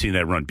they continue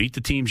that run. Beat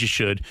the teams you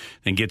should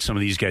and get some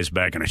of these guys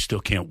back. And I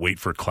still can't wait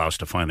for Klaus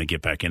to finally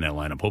get back in that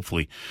lineup.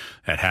 Hopefully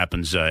that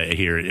happens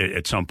here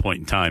at some point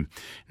in time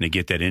and they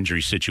get that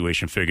injury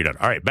situation figured out.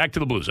 All right, back to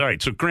the Blues. All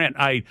right, so Grant,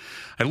 I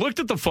looked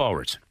at the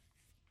forwards.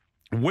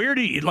 Where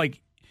do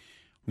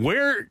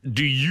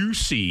you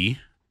see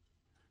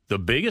the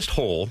biggest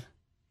hole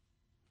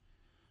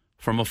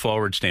from a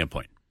forward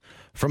standpoint?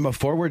 From a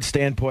forward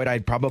standpoint,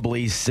 I'd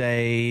probably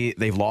say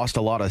they've lost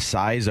a lot of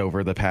size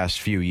over the past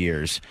few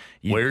years.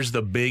 Where's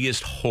the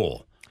biggest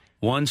hole?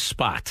 One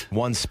spot.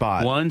 One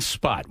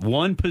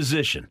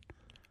position.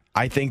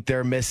 I think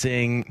they're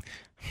missing...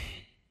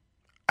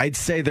 I'd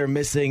say they're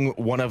missing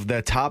one of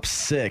the top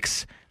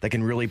 6 that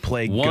can really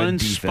play good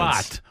defense.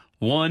 One spot,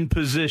 one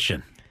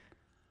position.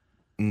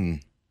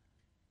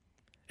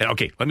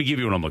 Okay, let me give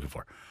you what I'm looking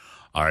for.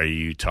 Are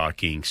you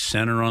talking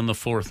center on the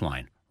fourth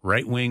line?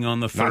 Right wing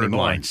on the third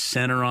line,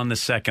 center on the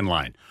second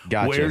line.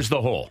 Gotcha. Where's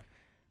the hole?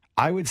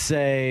 I would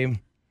say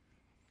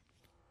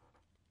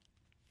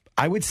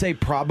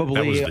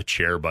probably... That was the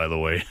chair, by the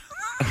way.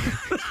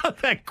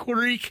 that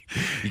creak.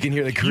 You can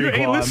hear the creak.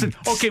 Hey, listen.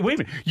 Okay, wait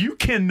a minute. You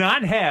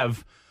cannot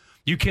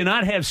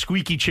have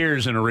squeaky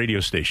chairs in a radio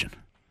station.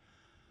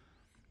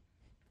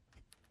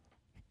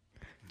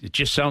 It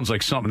just sounds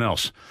like something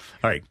else.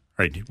 All right.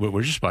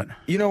 Where's your spot?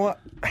 You know what?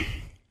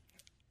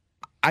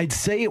 I'd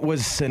say it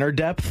was center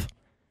depth,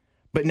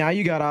 but now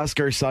you got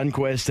Oscar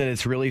Sundqvist, and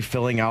it's really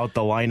filling out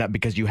the lineup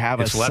because you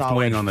have it's left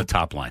wing on the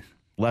top line.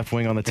 Left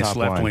wing on the top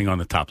line. It's left wing on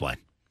the top line.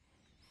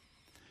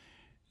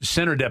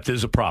 Center depth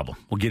is a problem.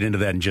 We'll get into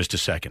that in just a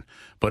second.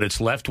 But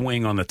it's left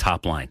wing on the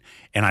top line.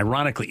 And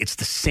ironically, it's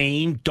the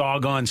same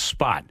doggone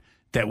spot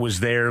that was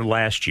there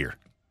last year.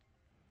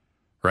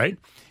 Right?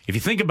 If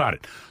you think about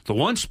it, the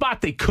one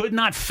spot they could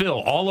not fill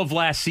all of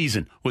last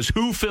season was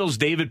who fills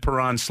David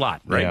Perron's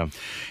slot, right? Yeah.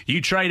 You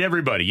tried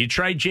everybody. You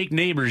tried Jake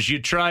Neighbors. You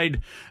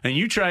tried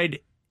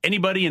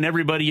anybody and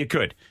everybody you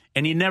could,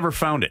 and you never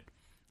found it.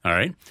 All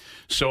right?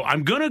 So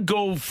I'm going to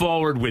go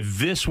forward with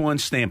this one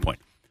standpoint.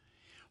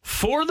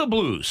 For the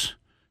Blues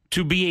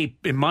to be,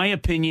 in my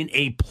opinion,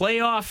 a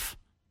playoff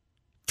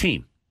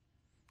team,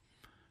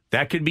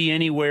 that could be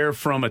anywhere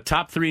from a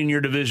top 3 in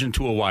your division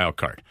to a wild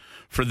card.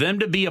 For them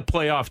to be a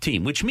playoff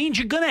team, which means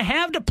you're going to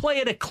have to play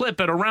at a clip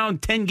at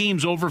around 10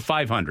 games over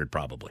 500,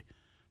 probably.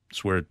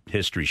 That's where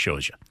history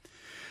shows you.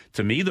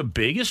 To me, the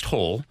biggest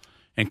hole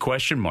and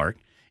question mark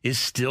is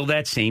still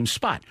that same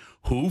spot.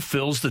 Who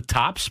fills the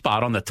top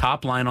spot on the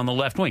top line on the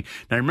left wing?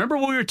 Now, remember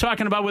what we were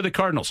talking about with the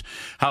Cardinals?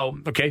 How,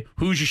 okay,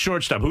 who's your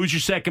shortstop? Who's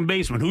your second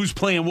baseman? Who's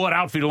playing what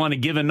outfield on a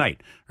given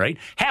night, right?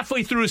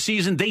 Halfway through a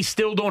season, they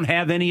still don't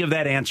have any of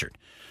that answered.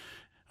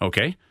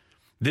 Okay?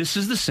 This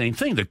is the same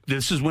thing.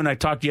 This is when I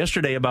talked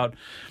yesterday about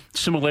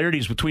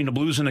similarities between the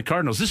Blues and the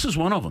Cardinals. This is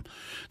one of them.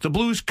 The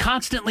Blues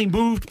constantly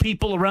moved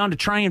people around to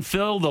try and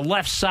fill the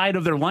left side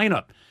of their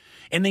lineup,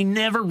 and they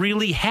never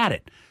really had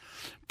it.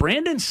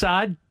 Brandon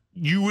Saad,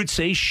 you would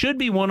say, should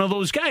be one of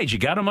those guys. You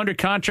got him under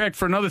contract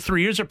for another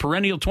 3 years, a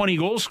perennial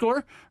 20-goal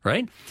scorer,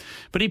 right?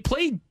 But he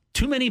played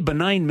too many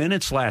benign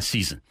minutes last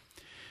season.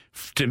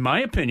 In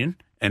my opinion,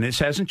 and this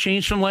hasn't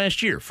changed from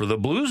last year, for the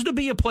Blues to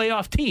be a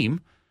playoff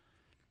team,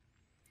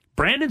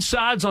 Brandon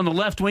Saad's on the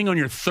left wing on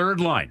your third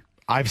line.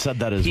 I've said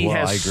that as well.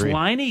 I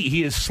agree.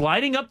 He is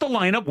sliding up the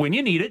lineup when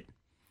you need it.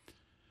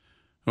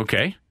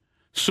 Okay.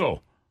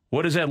 So,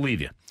 what does that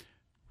leave you?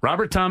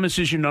 Robert Thomas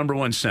is your number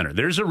one center.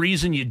 There's a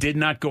reason you did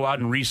not go out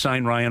and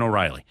re-sign Ryan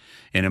O'Reilly.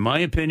 And in my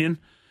opinion,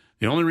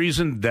 the only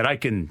reason that I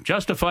can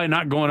justify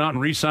not going out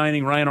and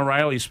re-signing Ryan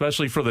O'Reilly,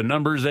 especially for the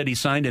numbers that he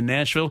signed in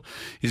Nashville,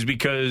 is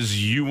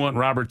because you want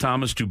Robert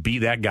Thomas to be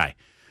that guy.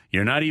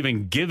 You're not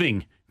even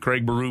giving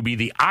Craig Berube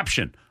the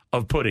option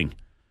of putting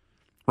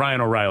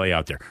Ryan O'Reilly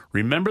out there.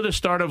 Remember the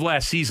start of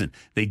last season.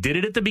 They did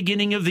it at the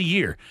beginning of the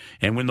year.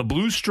 And when the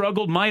Blues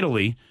struggled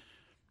mightily,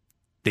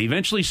 they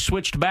eventually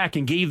switched back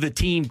and gave the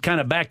team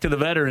kind of back to the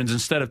veterans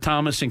instead of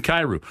Thomas and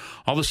Kyrou.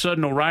 All of a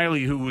sudden,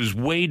 O'Reilly, who was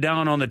way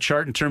down on the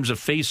chart in terms of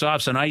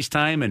face-offs and ice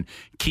time and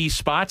key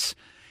spots,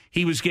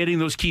 he was getting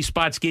those key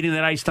spots, getting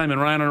that ice time,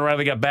 and Ryan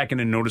O'Reilly got back and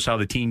then notice how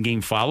the team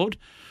game followed.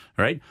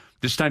 All right?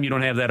 This time you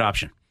don't have that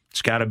option.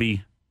 It's got to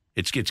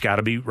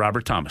be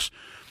Robert Thomas.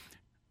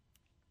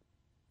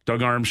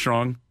 Doug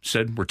Armstrong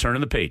said, we're turning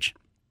the page.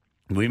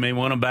 We may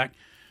want him back.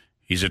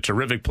 He's a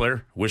terrific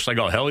player. Wish like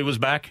all hell he was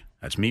back.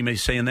 That's me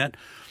saying that.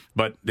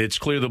 But it's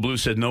clear the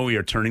Blues said, no, we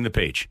are turning the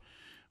page.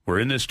 We're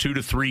in this 2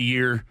 to 3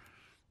 year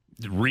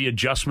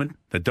readjustment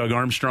that Doug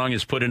Armstrong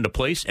has put into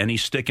place, and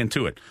he's sticking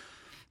to it.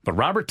 But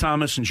Robert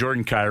Thomas and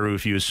Jordan Kyrou,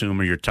 if you assume,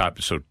 are your top.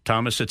 So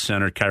Thomas at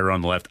center, Kyrou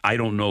on the left. I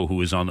don't know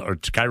who is on or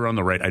Kyrou on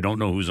the right. I don't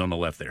know who's on the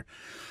left there.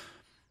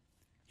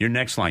 Your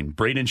next line,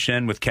 Braden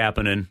Shen with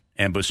Kapanen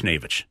and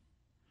Buchnevich.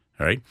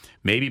 All right?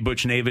 Maybe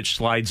Buchnevich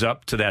slides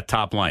up to that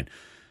top line.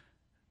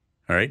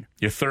 All right?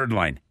 Your third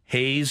line,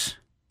 Hayes,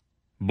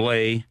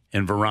 Blais,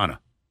 and Verana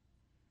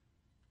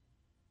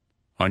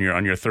on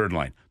your third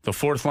line. The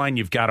fourth line,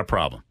 you've got a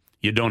problem.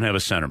 You don't have a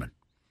centerman.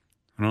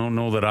 I don't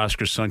know that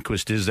Oscar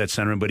Sundqvist is that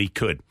centerman, but he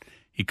could.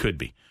 He could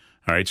be.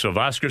 All right, so if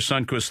Oscar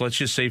Sundqvist, let's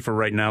just say for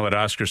right now that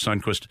Oscar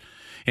Sundqvist,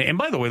 and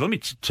by the way, let me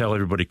tell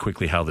everybody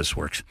quickly how this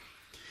works.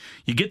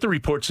 You get the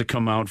reports that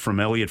come out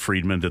from Elliot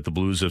Friedman that the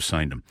Blues have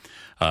signed him.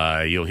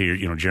 You'll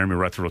hear, Jeremy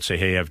Rutherford say,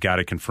 hey, I've got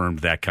it confirmed,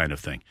 that kind of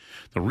thing.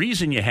 The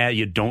reason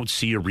you don't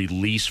see a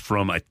release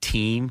from a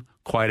team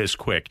quite as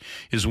quick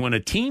is when a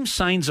team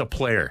signs a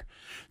player,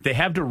 they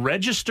have to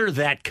register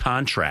that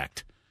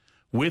contract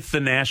with the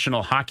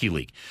National Hockey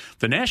League.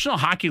 The National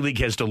Hockey League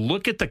has to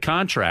look at the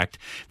contract.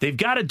 They've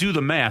got to do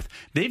the math.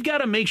 They've got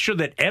to make sure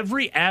that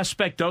every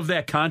aspect of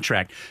that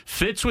contract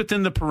fits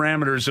within the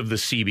parameters of the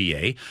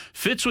CBA,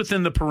 fits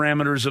within the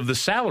parameters of the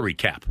salary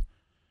cap,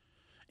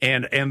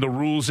 and the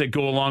rules that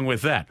go along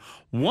with that.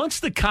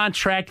 Once the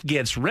contract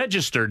gets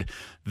registered,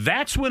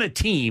 that's when a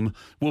team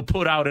will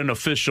put out an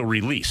official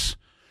release.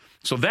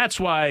 So that's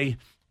why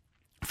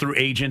through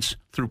agents,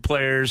 through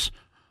players,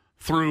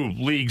 through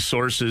league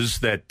sources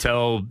that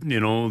tell, the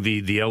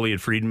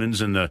Elliot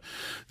Friedmans and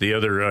the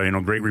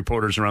other, great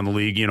reporters around the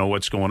league,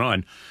 what's going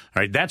on.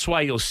 All right, that's why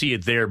you'll see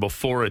it there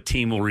before a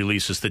team will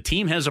release this. The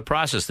team has a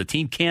process. The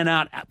team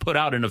cannot put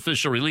out an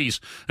official release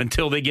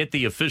until they get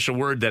the official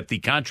word that the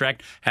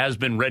contract has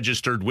been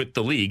registered with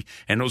the league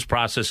and those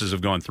processes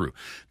have gone through.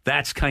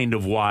 That's kind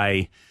of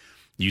why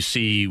you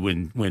see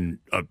when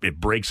it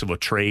breaks of a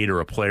trade or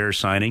a player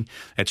signing.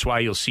 That's why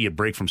you'll see it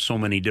break from so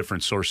many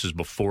different sources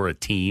before a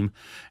team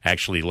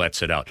actually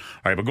lets it out.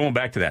 All right, but going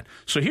back to that.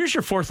 So here's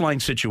your fourth line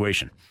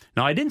situation.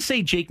 Now, I didn't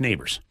say Jake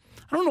Neighbors.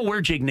 I don't know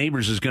where Jake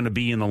Neighbors is going to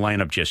be in the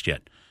lineup just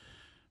yet.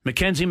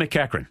 Mackenzie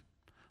McKernan.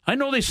 I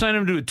know they signed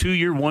him to a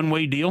 2-year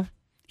one-way deal.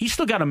 He's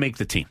still got to make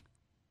the team.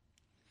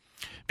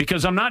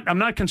 Because I'm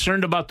not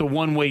concerned about the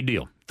one-way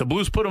deal. The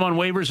Blues put him on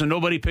waivers and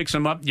nobody picks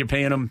him up. You're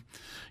paying him,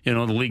 the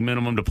league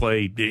minimum to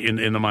play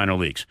in the minor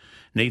leagues.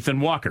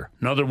 Nathan Walker,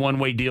 another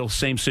one-way deal,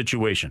 same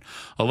situation.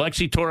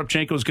 Alexei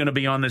Toropchenko is going to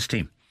be on this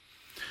team.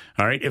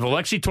 All right, if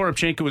Alexei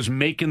Toropchenko is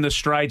making the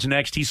strides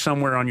next, he's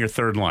somewhere on your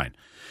third line.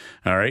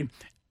 All right,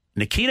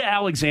 Nikita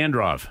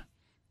Alexandrov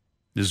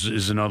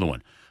is another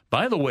one.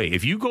 By the way,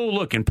 if you go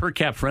look in Per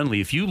Cap Friendly,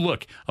 if you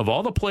look of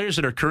all the players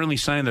that are currently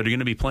signed that are going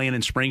to be playing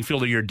in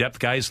Springfield or your depth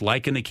guys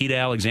like a Nikita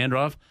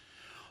Alexandrov,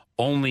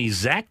 only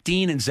Zach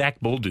Dean and Zach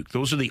Bolduc.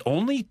 Those are the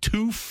only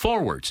two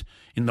forwards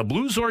in the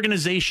Blues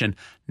organization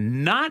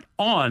not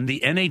on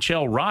the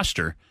NHL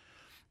roster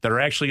that are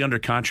actually under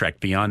contract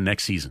beyond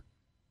next season.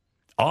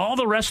 All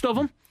the rest of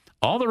them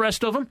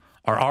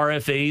are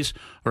RFAs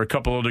or a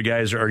couple other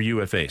guys are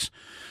UFAs.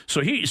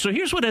 So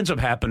here's what ends up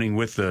happening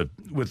with the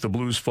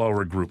Blues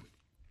forward group.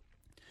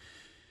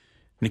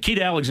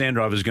 Nikita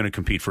Alexandrov is going to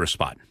compete for a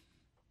spot,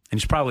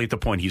 and he's probably at the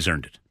point he's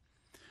earned it.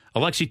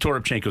 Alexei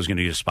Toropchenko is going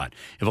to get a spot.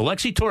 If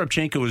Alexei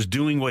Toropchenko is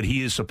doing what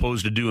he is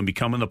supposed to do and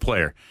becoming the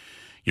player,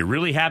 you're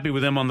really happy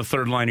with him on the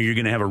third line, or you're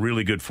going to have a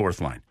really good fourth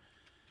line.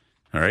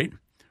 All right?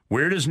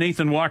 Where does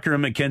Nathan Walker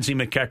and Mackenzie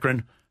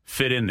McKernan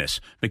fit in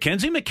this?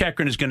 Mackenzie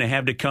McKernan is going to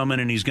have to come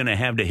in, and he's going to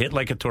have to hit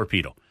like a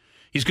torpedo.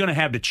 He's going to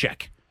have to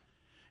check.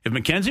 If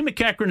Mackenzie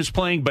McKernan is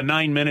playing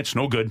benign minutes,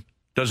 no good.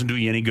 Doesn't do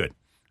you any good.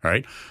 All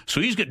right,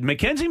 so he's got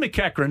Mackenzie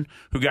McKernan,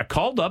 who got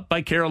called up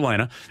by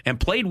Carolina and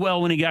played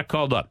well when he got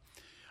called up.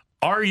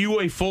 Are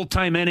you a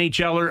full-time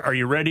NHLer? Are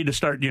you ready to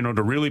start, to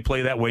really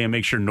play that way and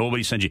make sure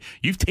nobody sends you?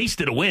 You've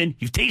tasted a win.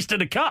 You've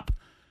tasted a cup.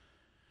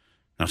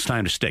 Now it's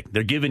time to stick.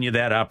 They're giving you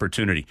that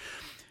opportunity.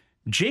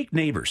 Jake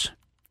Neighbors.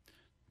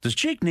 Does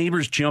Jake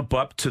Neighbors jump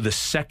up to the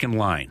second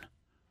line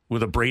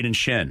with a Braden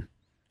Shen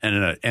and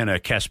a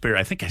Kasperi?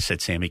 I think I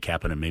said Sammy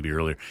Kapanen maybe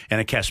earlier.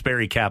 And a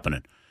Kasperi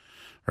Kapanen,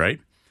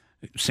 right?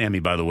 Sammy,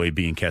 by the way,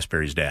 being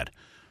Kasperi's dad.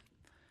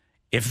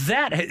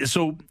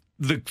 So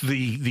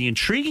the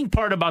intriguing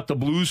part about the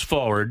Blues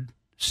forward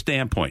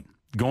standpoint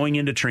going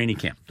into training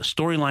camp, the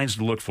storylines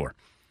to look for.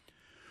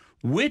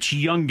 Which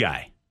young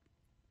guy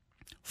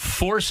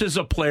forces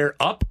a player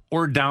up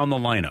or down the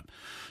lineup?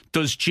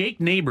 Does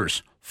Jake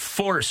Neighbors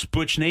force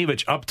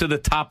Buchnevich up to the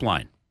top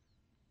line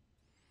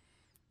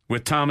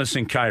with Thomas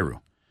and Kyrou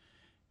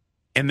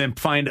and then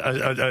find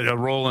a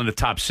role in the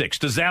top six?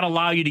 Does that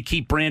allow you to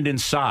keep Brandon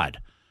Saad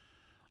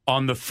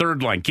on the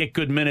third line, get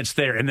good minutes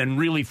there, and then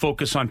really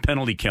focus on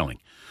penalty killing?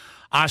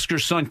 Oscar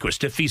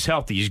Sundqvist, if he's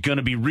healthy, he's going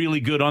to be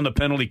really good on the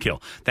penalty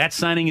kill. That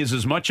signing is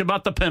as much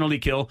about the penalty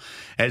kill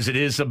as it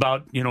is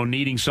about,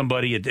 needing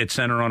somebody at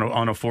center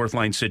on a fourth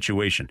line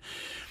situation.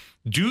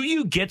 Do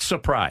you get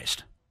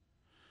surprised?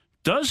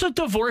 Does a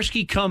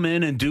Dvorsky come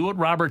in and do what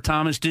Robert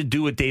Thomas did,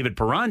 do what David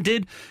Perron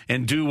did,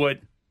 and do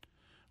what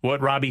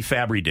Robbie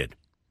Fabry did?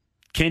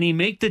 Can he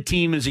make the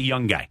team as a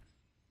young guy?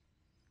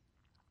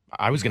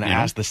 I was going to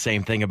ask the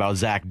same thing about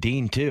Zach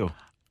Dean, too.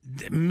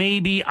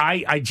 Maybe.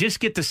 I just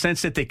get the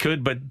sense that they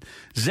could, but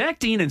Zach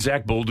Dean and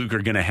Zach Bolduc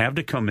are going to have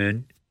to come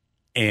in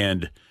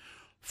and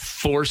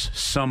force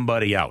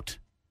somebody out.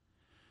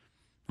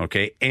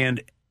 Okay?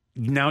 And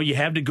now you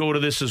have to go to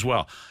this as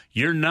well.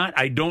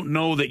 I don't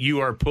know that you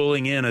are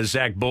pulling in a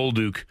Zach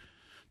Bolduc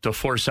to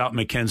force out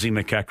Mackenzie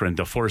McKernan,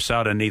 to force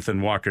out a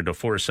Nathan Walker, to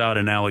force out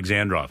an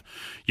Alexandrov.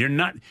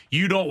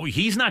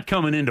 He's not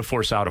coming in to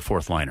force out a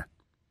fourth liner.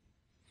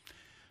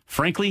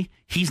 Frankly,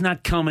 he's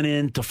not coming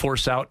in to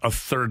force out a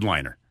third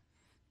liner.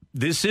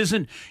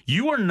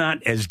 You are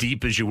not as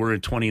deep as you were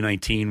in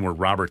 2019 where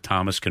Robert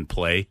Thomas can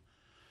play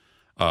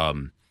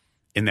in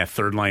that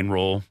third line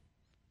role,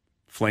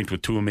 flanked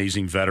with two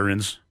amazing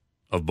veterans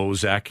of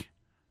Bozak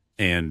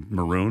and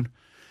Maroon.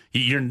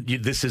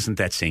 This isn't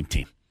that same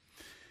team.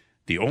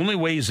 The only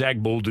way Zach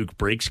Bolduc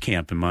breaks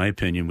camp, in my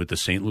opinion, with the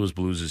St. Louis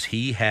Blues is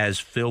he has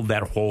filled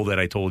that hole that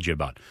I told you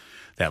about.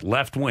 That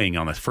left wing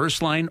on the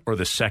first line or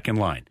the second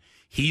line.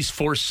 He's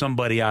forced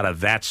somebody out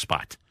of that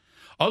spot.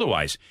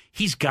 Otherwise,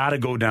 he's got to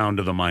go down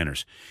to the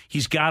minors.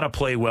 He's got to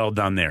play well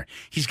down there.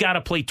 He's got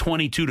to play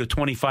 22 to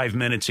 25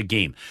 minutes a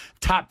game.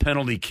 Top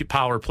penalty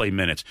power play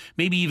minutes.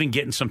 Maybe even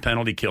getting some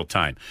penalty kill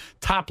time.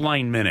 Top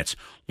line minutes.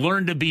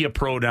 Learn to be a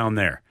pro down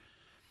there.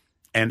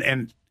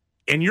 And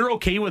you're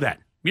okay with that.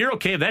 You're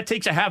okay. If that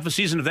takes a half a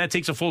season, if that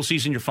takes a full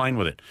season, you're fine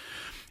with it.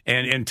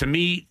 And to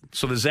me,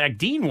 so the Zach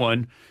Dean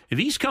one, if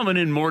he's coming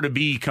in more to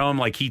become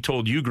like he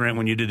told you, Grant,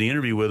 when you did the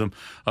interview with him,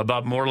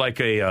 about more like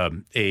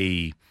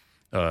a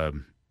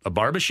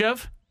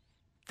Barbashev,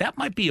 that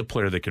might be a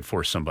player that could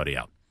force somebody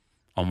out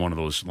on one of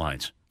those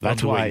lines.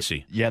 That's why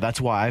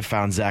I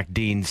found Zach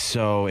Dean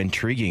so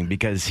intriguing,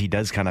 because he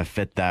does kind of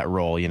fit that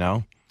role, you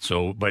know?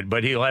 So,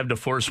 but he'll have to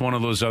force one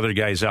of those other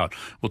guys out.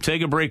 We'll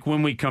take a break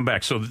when we come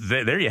back. So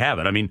there you have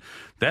it. I mean,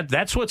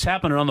 that's what's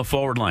happening on the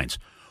forward lines.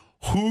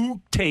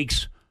 Who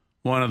takes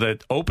one of the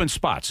open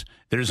spots?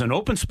 There's an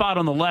open spot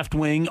on the left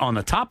wing on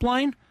the top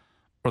line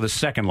or the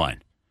second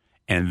line.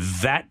 And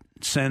that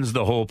sends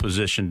the whole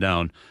position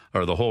down,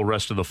 or the whole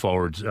rest of the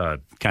forwards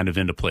kind of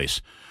into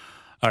place.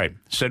 All right,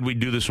 said we'd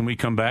do this when we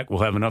come back.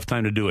 We'll have enough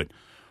time to do it.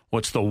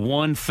 What's the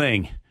one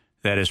thing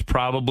that has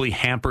probably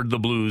hampered the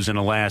Blues in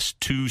the last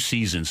 2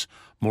 seasons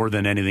more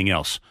than anything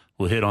else?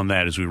 We'll hit on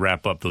that as we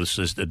wrap up this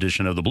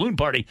edition of the Balloon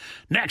Party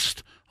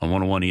next on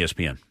 101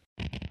 ESPN.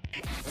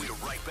 We're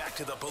right back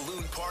to the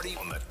Balloon Party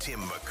on the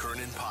Tim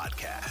McKernan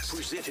Podcast.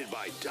 Presented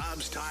by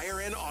Dobbs Tire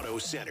and Auto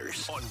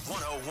Centers on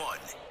 101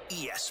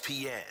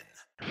 ESPN.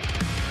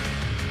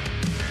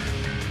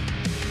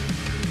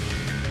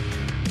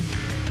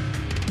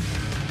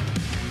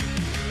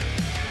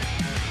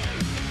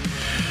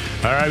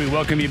 All right, we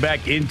welcome you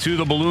back into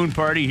the Balloon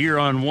Party here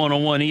on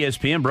 101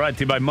 ESPN, brought to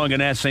you by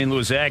Munganess St.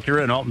 Louis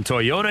Acura and Alton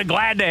Toyota.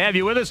 Glad to have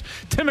you with us.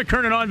 Tim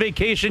McKernan on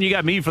vacation. You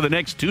got me for the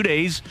next 2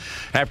 days.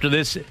 After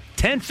this,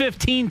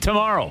 10:15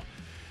 tomorrow.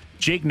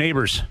 Jake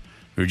Neighbors.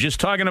 We were just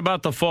talking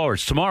about the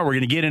forwards. Tomorrow we're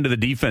going to get into the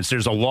defense.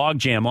 There's a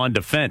logjam on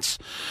defense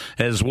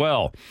as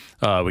well.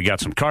 We got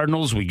some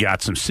Cardinals. We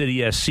got some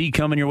City SC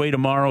coming your way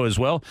tomorrow as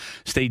well.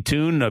 Stay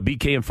tuned.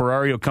 BK and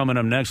Ferrario coming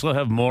up next. We'll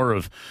have more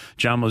of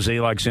John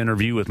Mozeliak's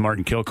interview with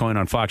Martin Kilcoyne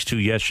on Fox 2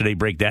 yesterday.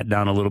 Break that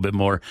down a little bit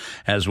more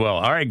as well.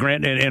 All right,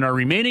 Grant, in our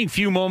remaining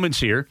few moments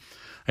here,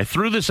 I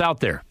threw this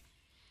out there.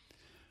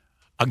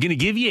 I'm going to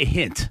give you a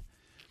hint.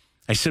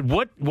 I said,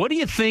 what do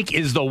you think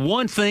is the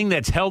one thing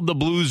that's held the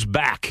Blues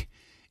back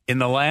in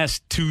the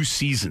last 2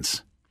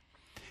 seasons?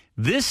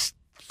 This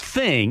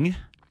thing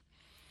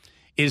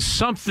is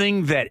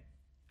something that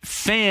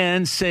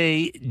fans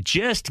say,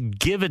 just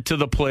give it to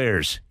the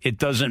players. It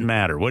doesn't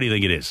matter. What do you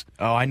think it is?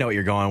 Oh, I know what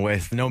you're going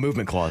with. No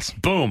movement clause.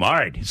 Boom. All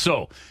right.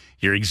 So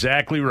you're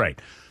exactly right.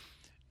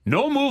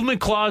 No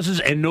movement clauses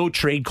and no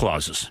trade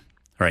clauses.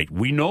 All right.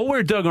 We know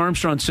where Doug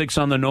Armstrong sits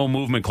on the no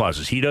movement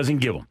clauses. He doesn't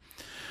give them.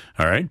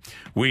 All right.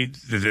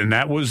 And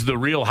that was the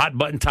real hot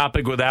button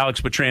topic with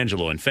Alex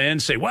Pietrangelo. And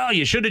fans say, well,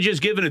 you should have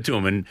just given it to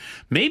him. And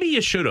maybe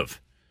you should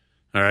have.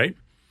 All right.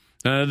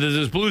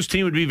 This Blues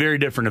team would be very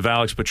different if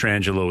Alex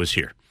Pietrangelo was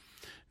here.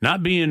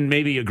 Not being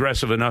maybe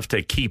aggressive enough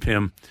to keep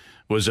him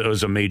was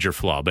a major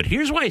flaw. But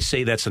here's why I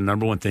say that's the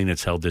number one thing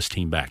that's held this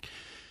team back.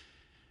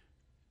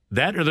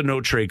 That or the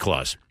no trade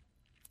clause.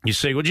 You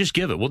say, well, just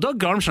give it. Well,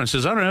 Doug Armstrong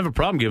says, I don't have a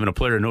problem giving a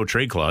player a no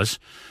trade clause,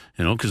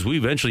 because we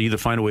eventually either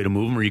find a way to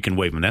move him or you can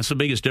waive him. That's the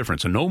biggest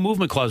difference. A no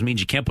movement clause means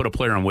you can't put a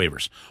player on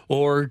waivers,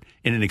 or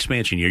in an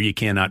expansion year, you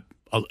cannot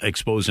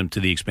expose him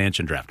to the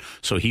expansion draft.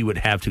 So he would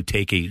have to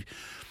take a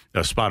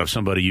spot of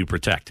somebody you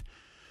protect.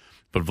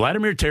 But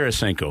Vladimir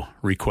Tarasenko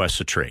requests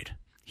a trade.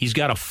 He's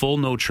got a full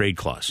no trade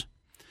clause.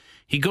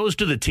 He goes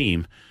to the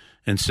team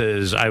and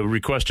says, I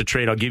request a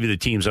trade. I'll give you the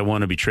teams I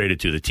want to be traded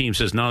to. The team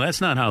says, no,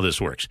 that's not how this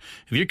works.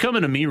 If you're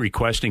coming to me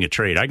requesting a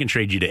trade, I can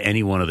trade you to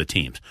any one of the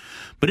teams.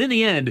 But in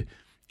the end,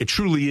 it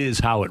truly is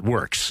how it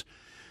works,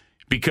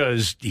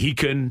 because he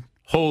can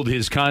hold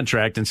his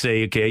contract and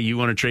say, okay, you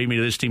want to trade me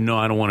to this team? No,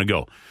 I don't want to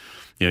go.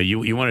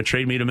 You want to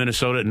trade me to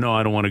Minnesota? No,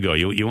 I don't want to go.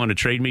 You want to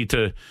trade me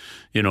to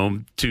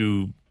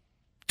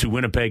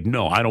Winnipeg?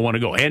 No, I don't want to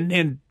go.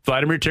 And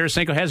Vladimir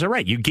Tarasenko has a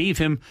right. You gave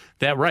him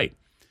that right.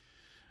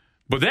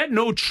 But that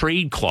no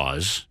trade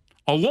clause,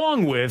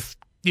 along with,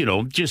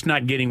 just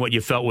not getting what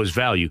you felt was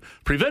value,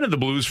 prevented the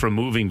Blues from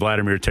moving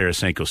Vladimir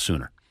Tarasenko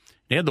sooner.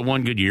 They had the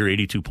one good year,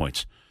 82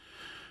 points.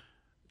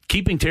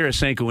 Keeping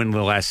Tarasenko in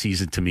the last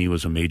season, to me,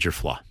 was a major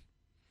flaw.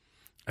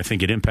 I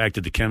think it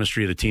impacted the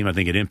chemistry of the team. I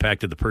think it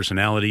impacted the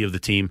personality of the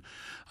team.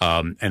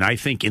 And I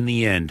think in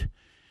the end,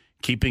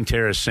 keeping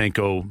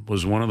Tarasenko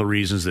was one of the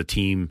reasons the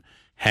team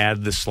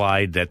had the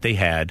slide that they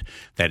had,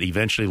 that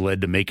eventually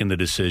led to making the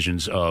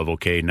decisions of,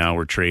 okay, now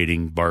we're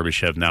trading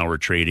Barbashev, now we're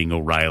trading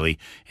O'Reilly,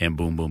 and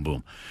boom, boom,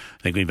 boom.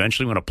 I think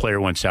eventually when a player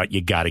wants out,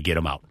 you got to get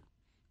him out.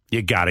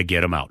 You got to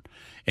get him out.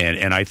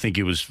 And I think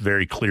it was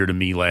very clear to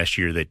me last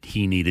year that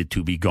he needed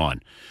to be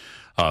gone.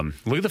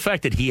 Look at the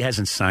fact that he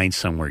hasn't signed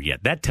somewhere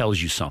yet. That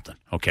tells you something,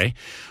 okay?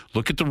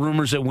 Look at the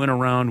rumors that went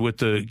around with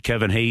the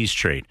Kevin Hayes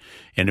trade,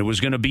 and it was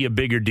going to be a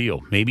bigger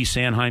deal. Maybe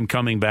Sanheim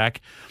coming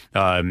back,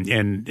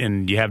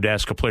 and you have to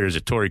ask a player, is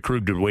it Torrey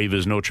Krug to waive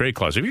his no-trade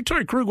clause? If you're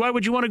Torrey Krug, why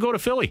would you want to go to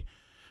Philly?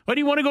 Why do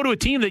you want to go to a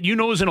team that you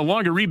know is in a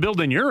longer rebuild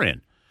than you're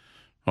in?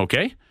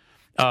 Okay?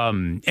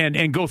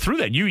 And go through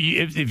that.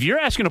 If you're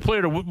asking a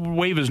player to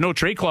waive his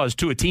no-trade clause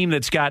to a team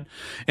that's got,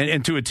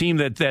 and to a team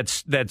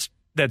that's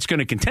going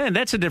to contend,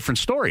 that's a different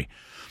story.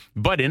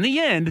 But in the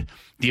end,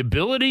 the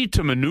ability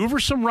to maneuver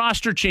some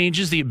roster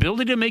changes, the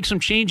ability to make some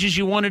changes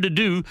you wanted to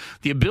do,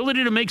 the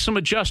ability to make some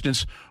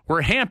adjustments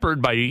were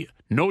hampered by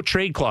no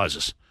trade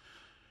clauses.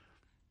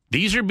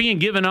 These are being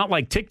given out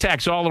like Tic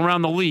Tacs all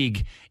around the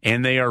league,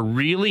 and they are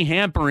really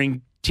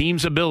hampering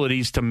teams'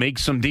 abilities to make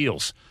some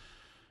deals.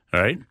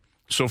 All right?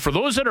 So for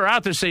those that are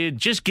out there saying,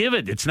 just give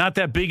it, it's not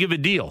that big of a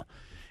deal.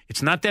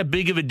 It's not that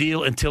big of a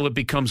deal until it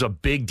becomes a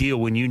big deal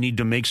when you need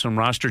to make some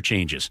roster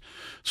changes.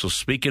 So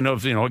speaking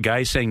of, a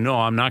guy saying, no,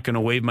 I'm not going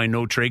to waive my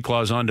no trade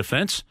clause on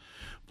defense,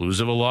 Blues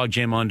have a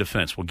logjam on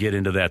defense. We'll get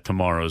into that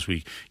tomorrow as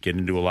we get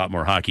into a lot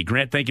more hockey.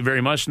 Grant, thank you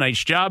very much.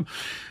 Nice job.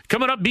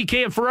 Coming up,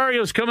 BK and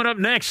Ferrario's coming up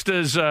next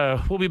as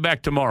we'll be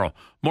back tomorrow.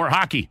 More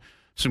hockey,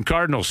 some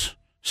Cardinals,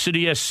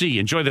 City SC.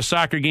 Enjoy the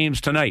soccer games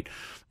tonight.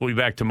 We'll be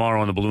back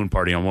tomorrow on the Balloon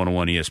Party on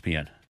 101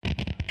 ESPN.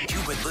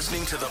 You've been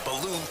listening to the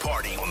Balloon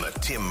Party on the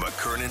Tim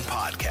McKernan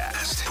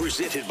Podcast.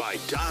 Presented by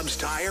Dobbs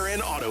Tire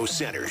and Auto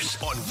Centers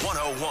on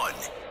 101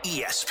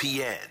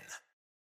 ESPN.